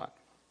glorious thought.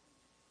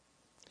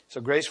 So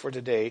grace for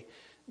today.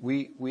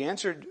 We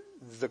answered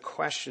the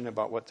question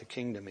about what the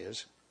kingdom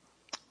is.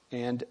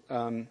 And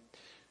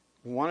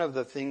one of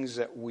the things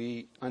that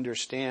we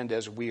understand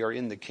as we are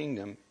in the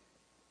kingdom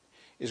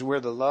is where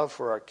the love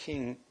for our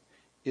King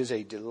is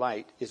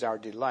our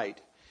delight.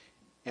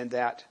 And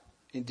that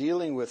in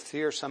dealing with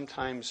fear,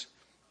 sometimes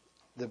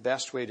the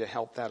best way to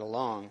help that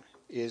along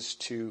is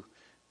to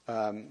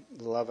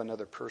love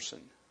another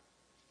person.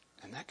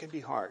 And that can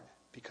be hard,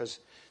 because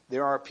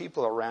there are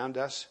people around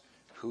us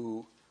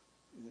who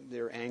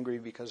they're angry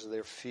because of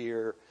their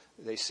fear.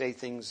 They say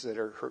things that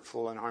are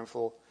hurtful and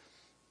harmful.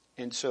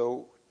 And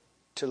so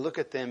to look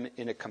at them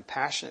in a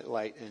compassionate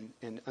light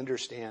and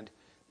understand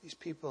these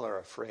people are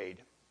afraid,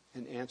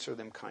 and answer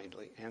them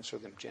kindly, answer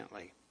them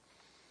gently.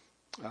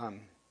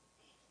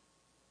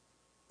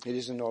 It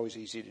isn't always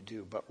easy to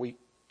do, but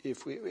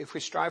if we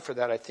strive for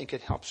that, I think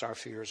it helps our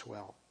fear as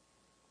well.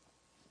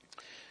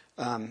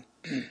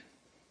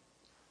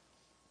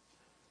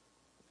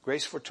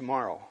 Grace for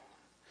tomorrow.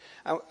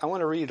 I want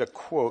to read a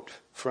quote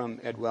from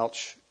Ed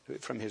Welch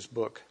from his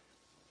book.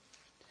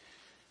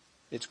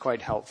 It's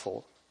quite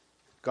helpful.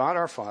 God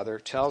our Father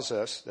tells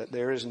us that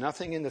there is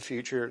nothing in the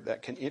future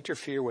that can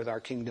interfere with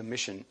our kingdom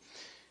mission.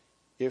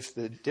 If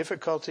the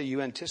difficulty you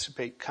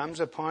anticipate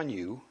comes upon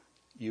you,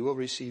 you will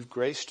receive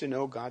grace to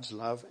know God's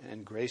love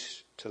and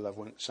grace to love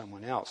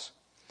someone else.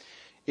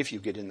 If you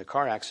get in the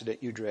car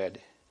accident you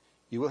dread,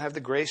 you will have the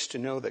grace to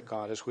know that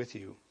God is with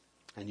you,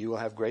 and you will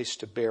have grace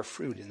to bear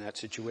fruit in that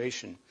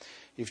situation.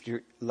 If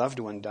your loved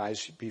one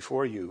dies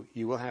before you,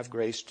 you will have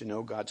grace to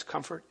know God's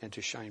comfort and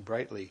to shine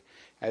brightly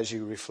as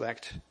you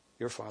reflect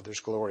your Father's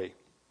glory.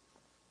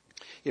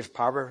 If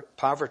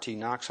poverty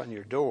knocks on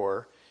your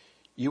door,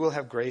 you will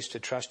have grace to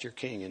trust your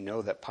King and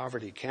know that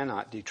poverty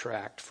cannot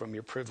detract from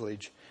your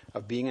privilege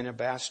of being an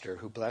ambassador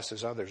who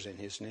blesses others in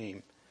his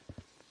name.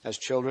 As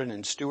children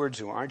and stewards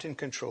who aren't in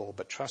control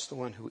but trust the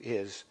one who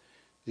is,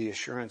 the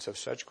assurance of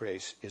such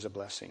grace is a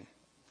blessing.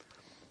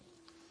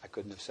 I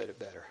couldn't have said it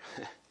better.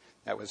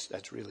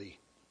 That's really,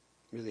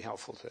 really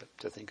helpful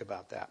to think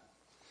about that.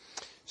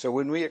 So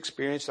when we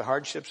experience the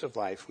hardships of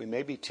life, we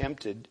may be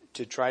tempted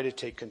to try to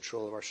take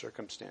control of our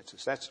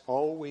circumstances. That's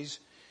always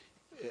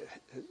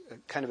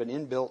kind of an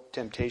inbuilt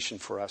temptation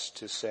for us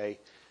to say,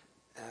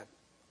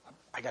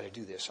 I got to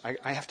do this.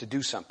 I have to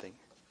do something,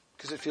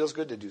 because it feels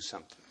good to do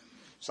something.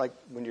 It's like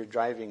when you're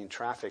driving in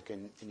traffic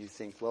and you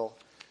think, well,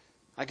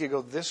 I could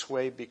go this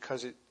way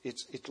because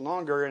it's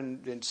longer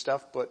and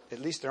stuff, but at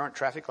least there aren't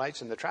traffic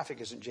lights and the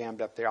traffic isn't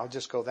jammed up there. I'll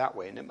just go that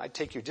way. And it might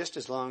take you just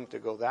as long to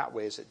go that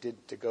way as it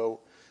did to go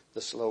the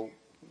slow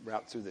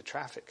route through the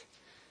traffic.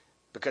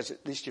 Because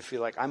at least you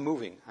feel like I'm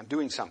moving, I'm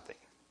doing something.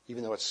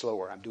 Even though it's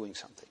slower, I'm doing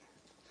something.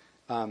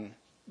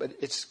 But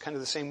it's kind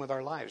of the same with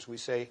our lives. We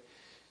say,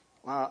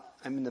 well,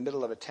 I'm in the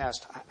middle of a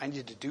test. I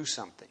need to do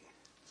something.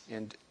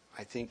 And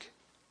I think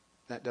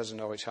that doesn't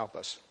always help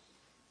us.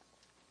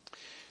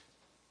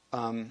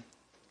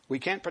 We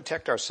can't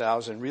protect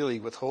ourselves, and really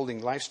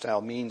withholding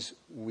lifestyle means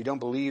we don't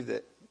believe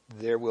that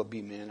there will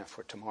be manna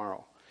for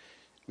tomorrow.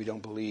 We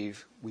don't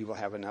believe we will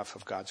have enough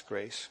of God's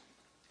grace.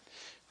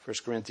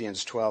 1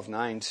 Corinthians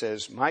 12:9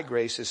 says, "My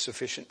grace is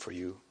sufficient for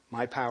you.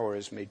 My power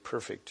is made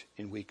perfect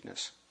in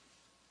weakness."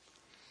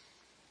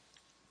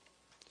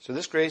 So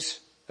this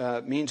grace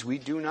means we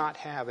do not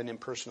have an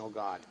impersonal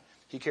God.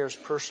 He cares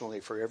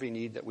personally for every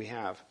need that we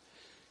have.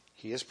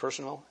 He is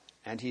personal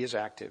and he is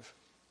active.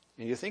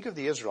 And you think of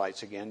the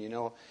Israelites again,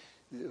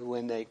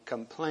 when they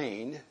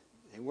complained,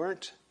 they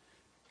weren't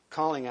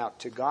calling out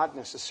to God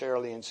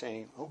necessarily and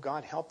saying, "Oh,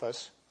 God, help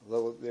us."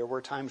 Although there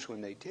were times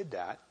when they did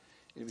that.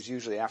 It was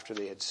usually after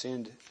they had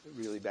sinned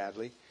really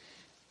badly.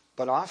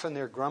 But often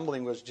their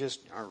grumbling was just,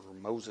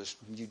 "Moses,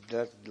 you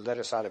let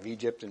us out of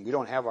Egypt, and we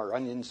don't have our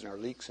onions and our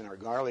leeks and our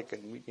garlic."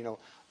 And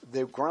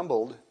they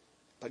grumbled,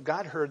 but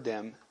God heard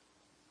them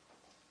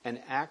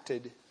and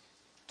acted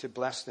to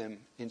bless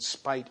them in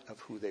spite of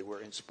who they were,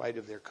 in spite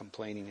of their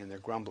complaining and their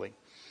grumbling.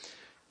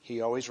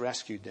 He always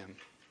rescued them.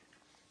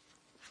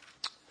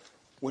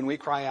 When we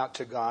cry out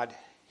to God,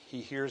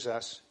 he hears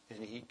us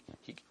and he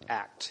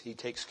acts. He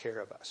takes care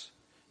of us,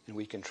 and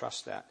we can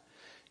trust that.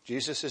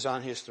 Jesus is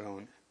on his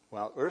throne.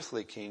 While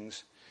earthly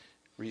kings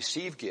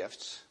receive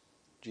gifts,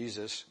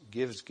 Jesus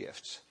gives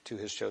gifts to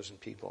his chosen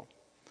people.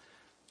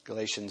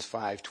 Galatians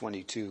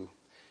 5:22.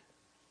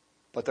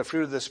 But the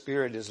fruit of the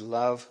Spirit is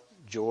love,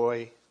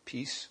 joy,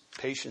 peace,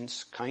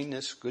 patience,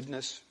 kindness,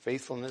 goodness,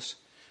 faithfulness,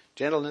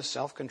 gentleness,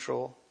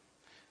 self-control.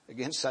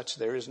 Against such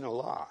there is no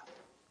law.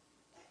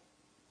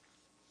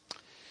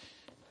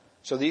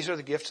 So these are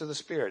the gifts of the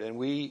Spirit. And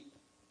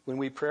when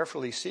we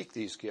prayerfully seek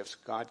these gifts,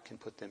 God can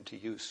put them to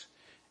use.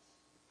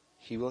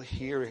 He will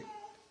hear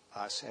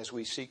us as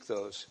we seek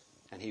those,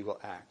 and He will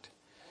act.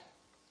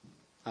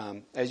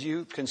 As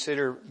you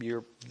consider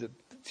the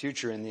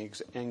future and the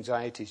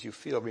anxieties you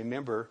feel,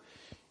 remember,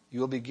 you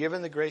will be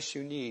given the grace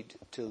you need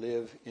to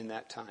live in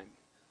that time.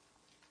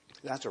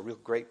 That's a real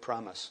great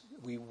promise.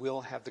 We will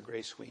have the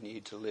grace we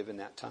need to live in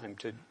that time,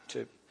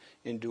 to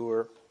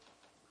endure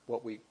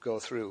what we go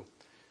through.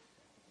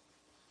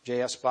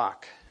 J.S.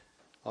 Bach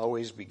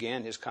always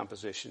began his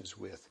compositions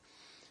with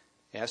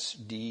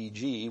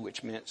SDG,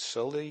 which meant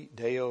Soli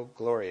Deo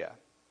Gloria,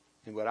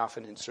 and would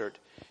often insert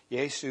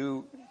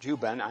Jesu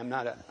Juban. I'm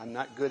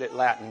not good at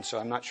Latin, so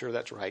I'm not sure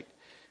that's right,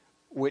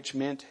 which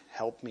meant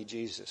help me,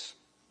 Jesus.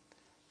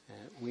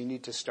 We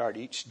need to start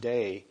each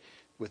day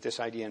with this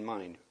idea in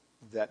mind,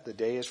 that the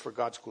day is for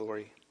God's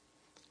glory.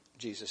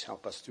 Jesus,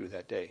 help us through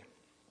that day.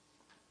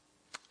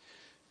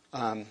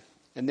 And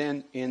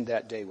then end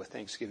that day with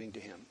thanksgiving to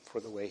Him for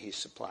the way He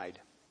supplied.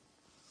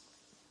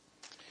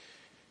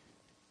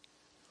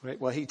 Right.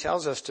 Well, He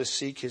tells us to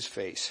seek His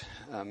face.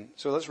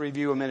 So let's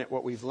review a minute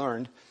what we've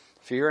learned.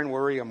 Fear and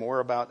worry are more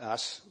about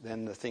us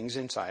than the things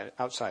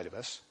outside of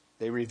us.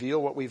 They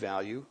reveal what we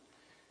value.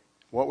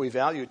 What we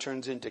value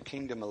turns into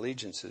kingdom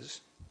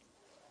allegiances.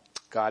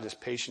 God is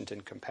patient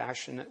and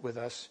compassionate with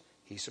us.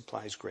 He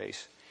supplies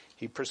grace.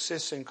 He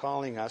persists in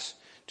calling us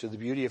to the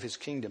beauty of His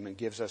kingdom and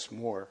gives us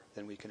more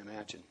than we can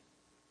imagine.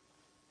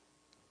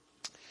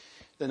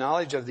 The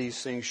knowledge of these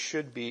things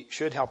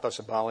should help us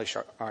abolish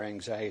our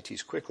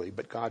anxieties quickly,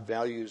 but God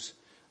values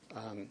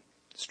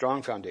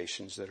strong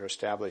foundations that are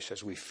established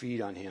as we feed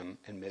on Him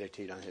and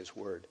meditate on His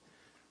Word.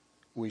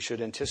 We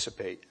should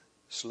anticipate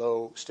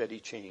slow, steady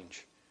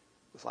change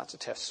with lots of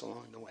tests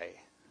along the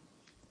way.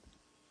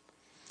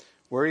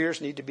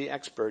 Warriors need to be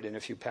expert in a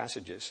few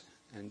passages,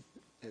 and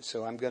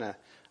so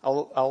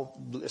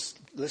I'll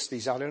list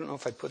these out. I don't know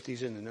if I put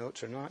these in the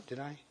notes or not. Did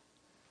I?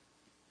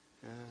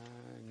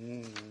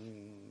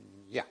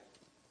 Yeah.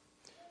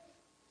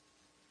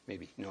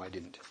 Maybe. No, I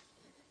didn't.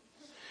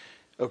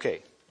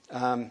 Okay.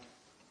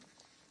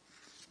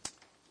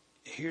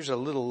 Here's a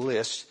little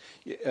list.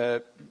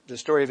 The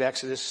story of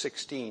Exodus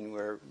 16,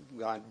 where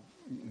God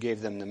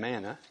gave them the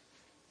manna.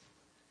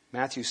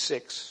 Matthew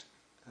 6,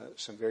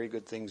 some very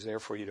good things there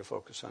for you to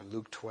focus on.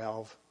 Luke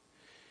 12.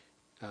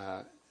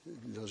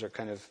 Those are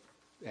kind of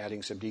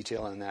adding some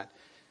detail on that.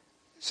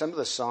 Some of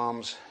the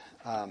Psalms,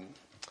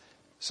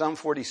 Psalm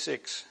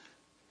 46,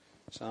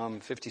 Psalm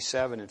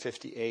 57 and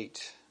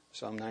 58,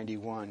 Psalm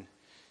 91.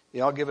 They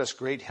all give us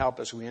great help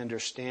as we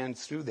understand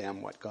through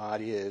them what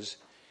God is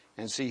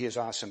and see His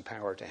awesome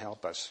power to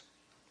help us.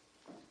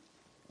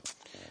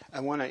 I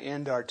want to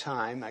end our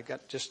time. I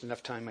got just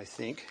enough time, I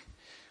think,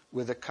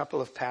 with a couple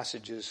of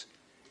passages.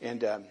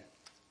 And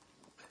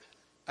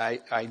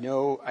I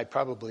know I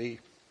probably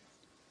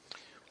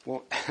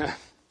won't,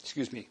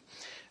 excuse me,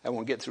 I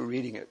won't get through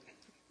reading it.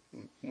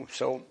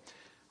 So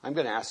I'm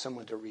going to ask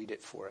someone to read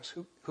it for us.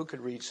 Who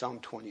could read Psalm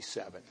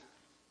 27?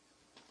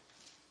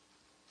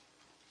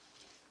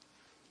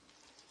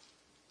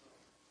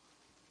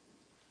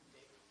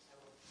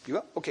 You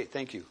up? Okay,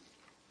 thank you.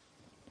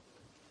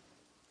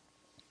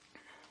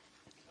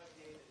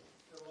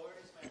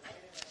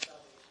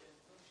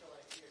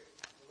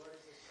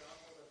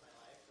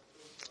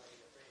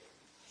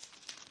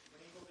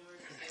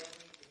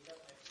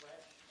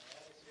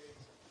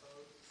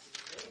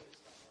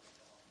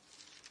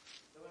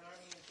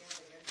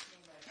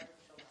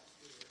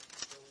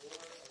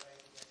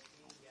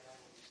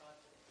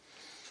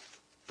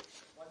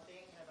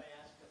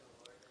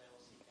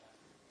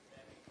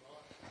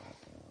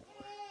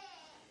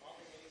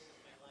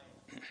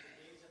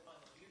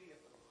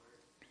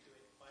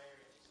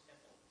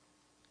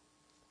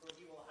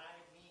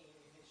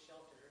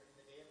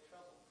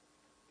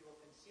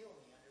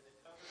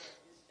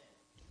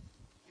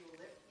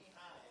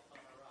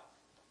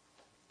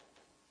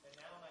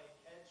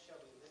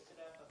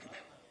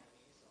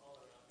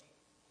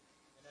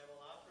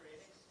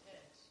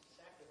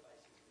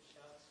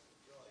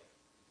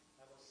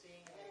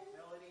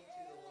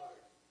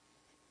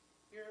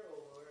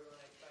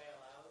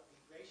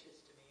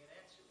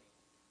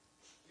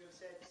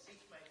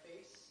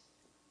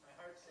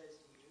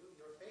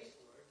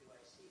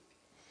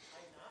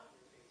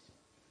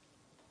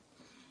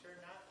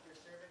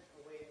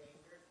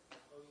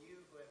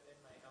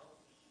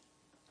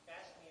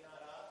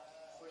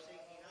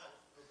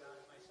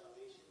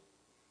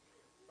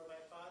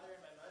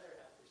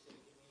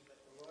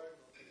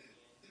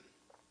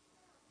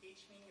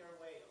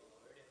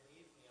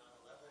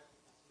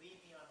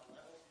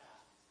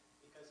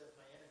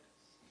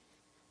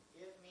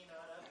 Give me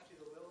not up to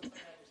the will of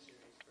my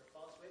adversaries, for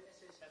false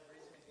witnesses have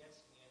risen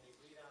against me, and they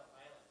breathe out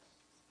violence.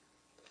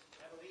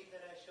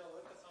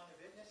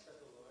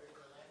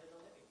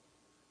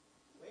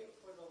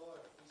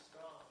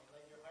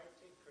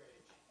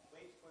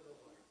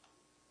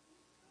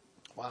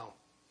 Wow.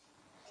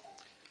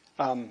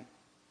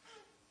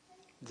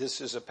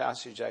 This is a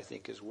passage I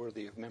think is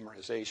worthy of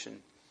memorization,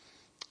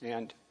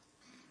 and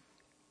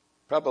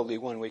probably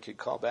one we could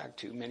call back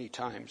to many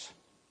times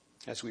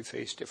as we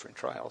face different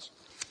trials.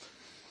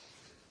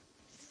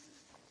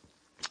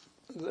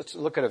 Let's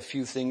look at a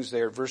few things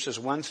there. Verses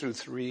 1 through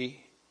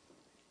 3,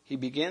 he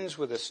begins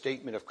with a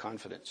statement of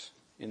confidence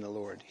in the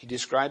Lord. He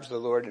describes the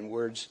Lord in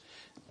words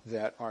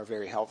that are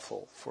very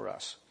helpful for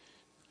us.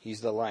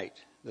 He's the light,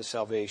 the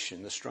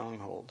salvation, the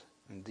stronghold,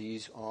 and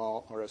these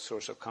all are a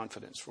source of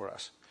confidence for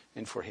us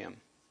and for him.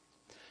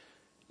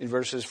 In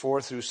verses 4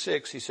 through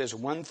 6, he says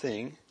one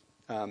thing.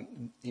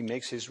 He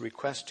makes his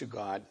request to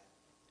God,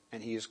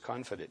 and he is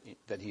confident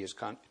that he is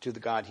to the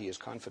God he is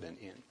confident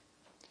in.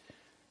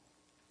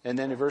 And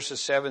then in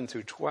verses 7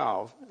 through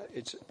 12,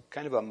 it's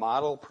kind of a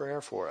model prayer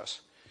for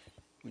us.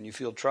 When you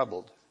feel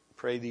troubled,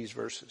 pray these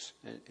verses.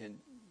 And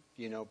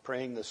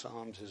praying the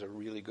Psalms is a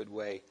really good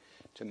way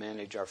to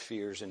manage our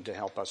fears and to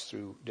help us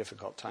through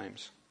difficult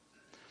times.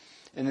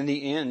 And then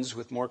he ends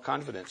with more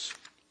confidence,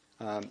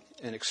 an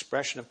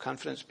expression of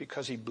confidence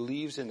because he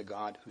believes in the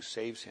God who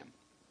saves him.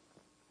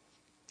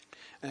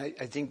 And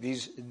I think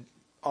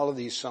all of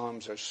these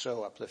Psalms are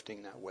so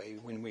uplifting that way.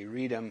 When we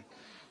read them,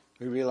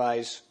 we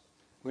realize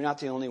we're not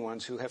the only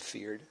ones who have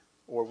feared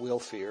or will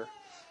fear,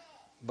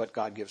 but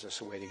God gives us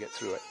a way to get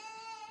through it.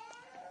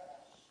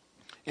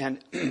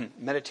 And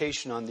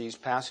meditation on these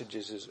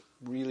passages is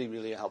really,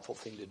 really a helpful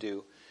thing to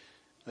do.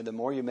 And the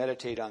more you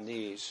meditate on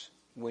these,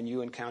 when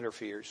you encounter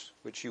fears,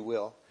 which you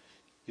will,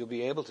 you'll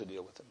be able to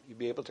deal with them. You'll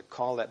be able to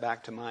call that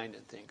back to mind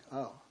and think,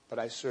 oh, but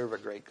I serve a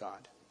great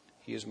God.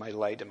 He is my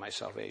light and my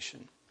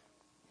salvation.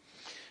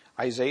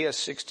 Isaiah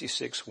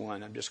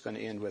 66:1, I'm just going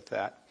to end with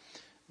that.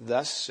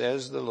 Thus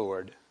says the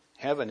Lord,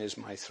 heaven is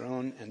my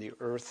throne and the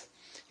earth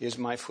is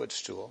my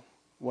footstool.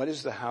 What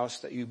is the house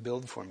that you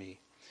build for me?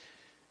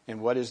 And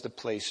what is the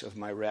place of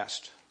my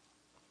rest?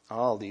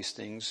 All these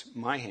things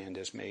my hand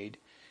has made,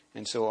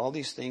 and so all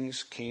these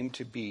things came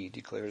to be,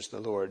 declares the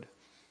Lord.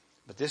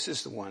 But this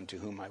is the one to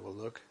whom I will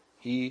look,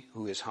 he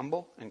who is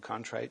humble and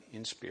contrite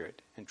in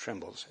spirit and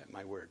trembles at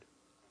my word.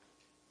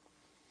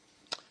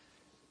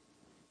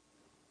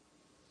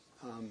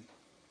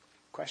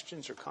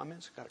 Questions or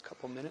comments? Got a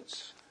couple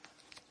minutes.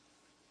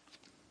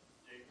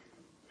 Dave,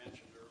 you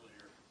mentioned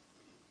earlier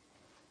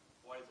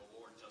why the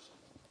Lord doesn't,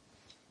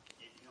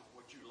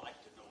 would you like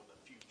to know the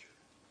future?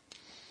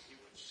 It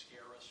would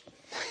scare us.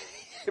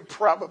 It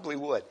probably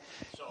would.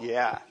 So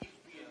Yeah. He's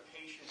being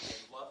patient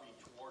and loving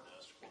toward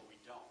us when we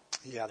don't.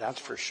 Yeah, that's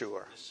for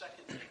sure. The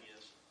second thing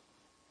is,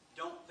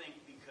 don't think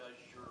because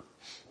you're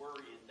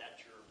worrying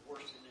that you're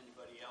worse than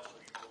anybody else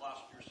or you've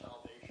lost your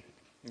salvation.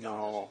 No.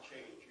 God doesn't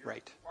change. You're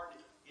Right. part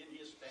of in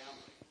his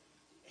family.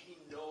 He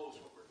knows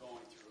what we're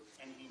going through,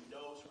 and he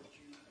knows what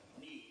you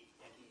need,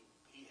 and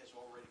he has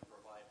already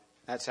provided.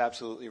 That's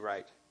absolutely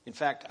right. In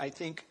fact, I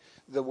think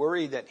the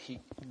worry that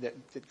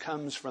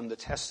comes from the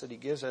tests that he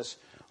gives us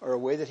are a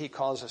way that he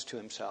calls us to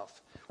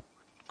himself,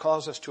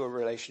 calls us to a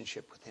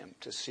relationship with him,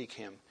 to seek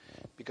him,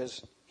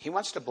 because he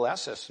wants to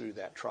bless us through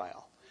that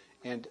trial.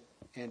 And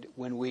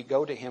when we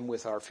go to him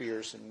with our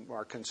fears and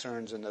our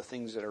concerns and the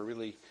things that are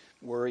really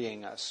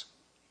worrying us,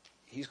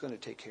 he's going to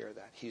take care of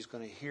that. He's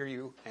going to hear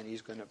you, and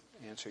he's going to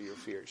answer your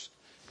fears.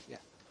 Yeah.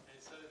 And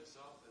he said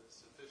himself that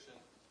it's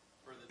sufficient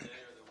for the day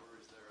or the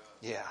worries thereof.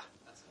 Yeah.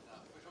 That's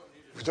enough. We don't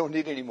need it. We don't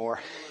need any more.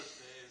 Endless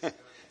days, the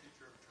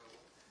future of trouble.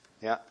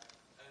 Yeah.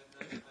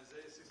 And then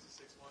Isaiah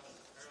 66:1 is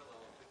a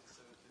parallel of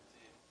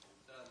 57:15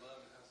 that I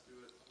love and has to do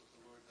with what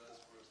the Lord does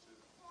for us to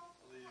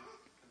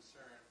relieve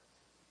concern.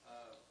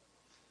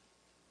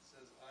 It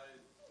says, I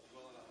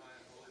dwell in a high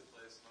and holy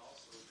place and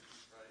also with the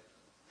contrite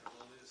and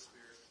lowly of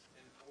spirit,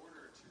 in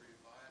order to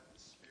revive the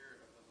spirit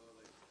of the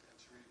lowly and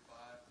to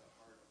revive the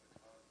heart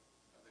of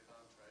the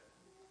contrite.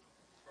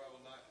 For I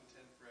will not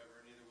contend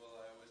forever, neither will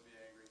I always be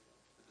angry,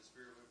 but the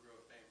spirit will grow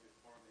faint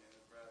before me in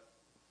the breath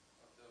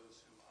of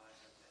those whom I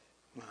have made.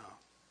 Wow.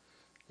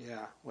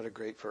 Yeah, what a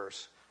great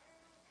verse.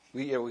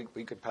 We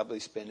could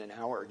probably spend an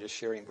hour just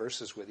sharing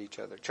verses with each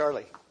other.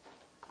 Charlie.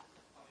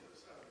 On the other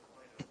side of the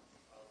coin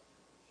of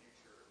the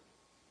future,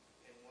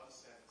 in one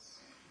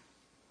sense,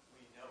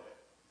 we know it.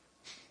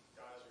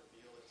 God has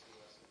revealed it to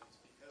us. And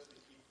it's because we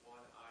keep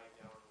one eye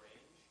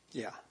downrange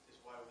Yeah. is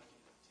why we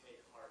can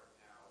take heart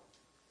now.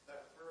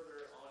 That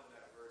further on in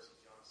that verse in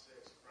John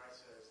 6,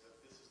 Christ says that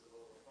this is the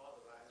will of the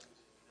Father, that I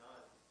lose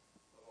none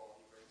of all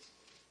he brings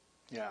to me.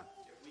 Yeah.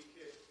 If we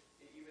could,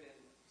 even in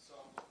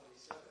Psalm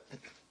 27,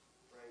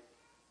 right,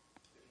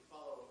 if you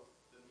follow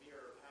the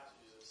mirror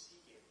passages of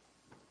seeking,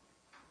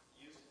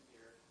 used in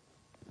here,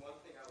 one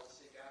thing I will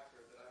seek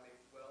after, that I may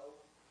dwell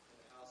in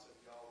the house of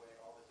Yahweh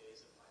all the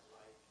days of my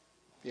life.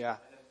 Yeah.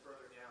 And then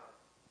further down,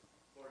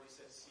 Lord, you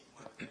said, seek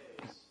my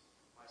face.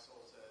 My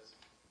soul says,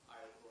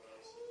 Lord, I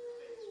will seek your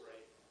face,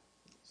 right?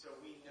 So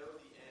we know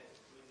the end.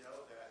 We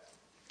know that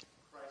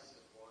Christ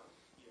is won.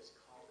 He has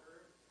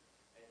conquered.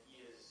 And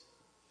he is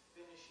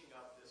finishing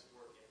up this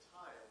work in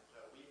time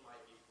that we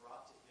might be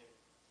brought to him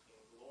in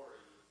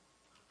glory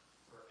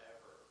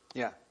forever.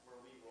 Yeah. Where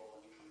we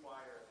will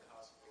inquire in the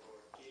house of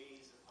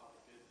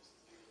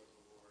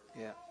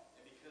Yeah.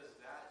 And because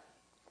that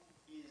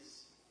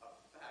is a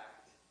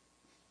fact,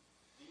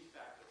 the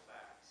fact of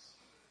facts,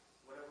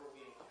 whatever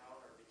we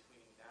encounter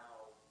between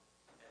now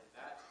and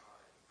that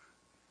time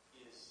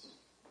is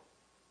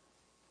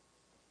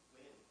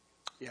wind,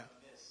 Yeah.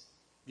 a mist,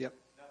 Yep.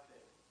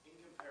 nothing,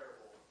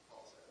 incomparable,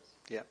 Paul says.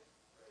 Yep.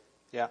 Right?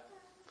 Yeah.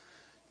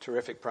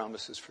 Terrific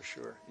promises for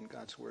sure in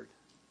God's Word.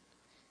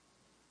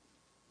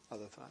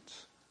 Other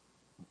thoughts?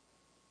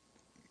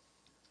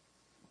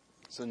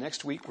 So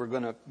next week we're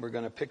going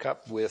to pick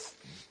up with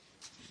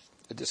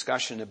a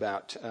discussion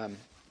about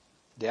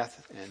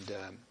death and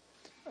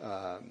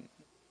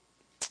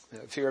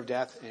fear of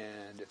death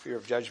and fear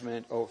of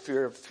judgment.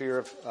 Fear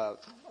of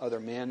other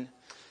men,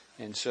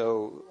 and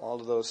so all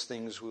of those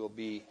things will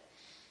be.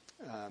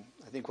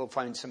 I think we'll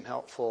find some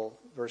helpful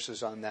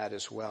verses on that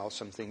as well.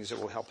 Some things that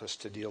will help us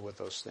to deal with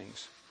those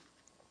things.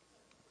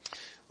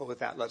 Well, with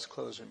that, let's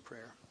close in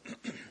prayer.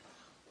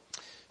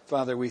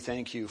 Father, we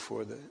thank you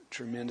for the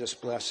tremendous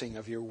blessing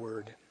of your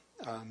word.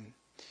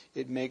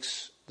 It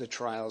makes the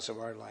trials of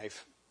our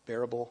life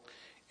bearable,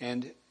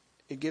 and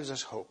it gives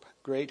us hope,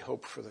 great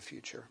hope for the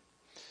future.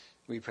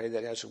 We pray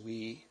that as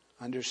we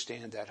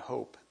understand that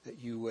hope, that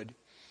you would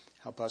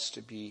help us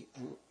to be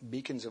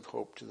beacons of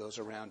hope to those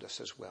around us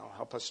as well.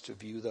 Help us to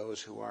view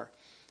those who are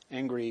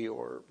angry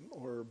or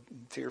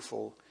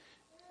fearful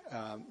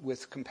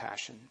with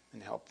compassion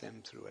and help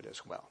them through it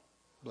as well.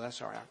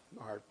 Bless our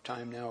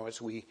time now as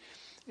we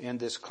end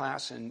this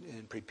class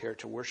and prepare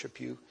to worship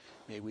you.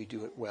 May we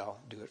do it well,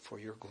 do it for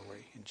your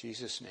glory. In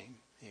Jesus' name,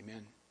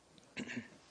 amen.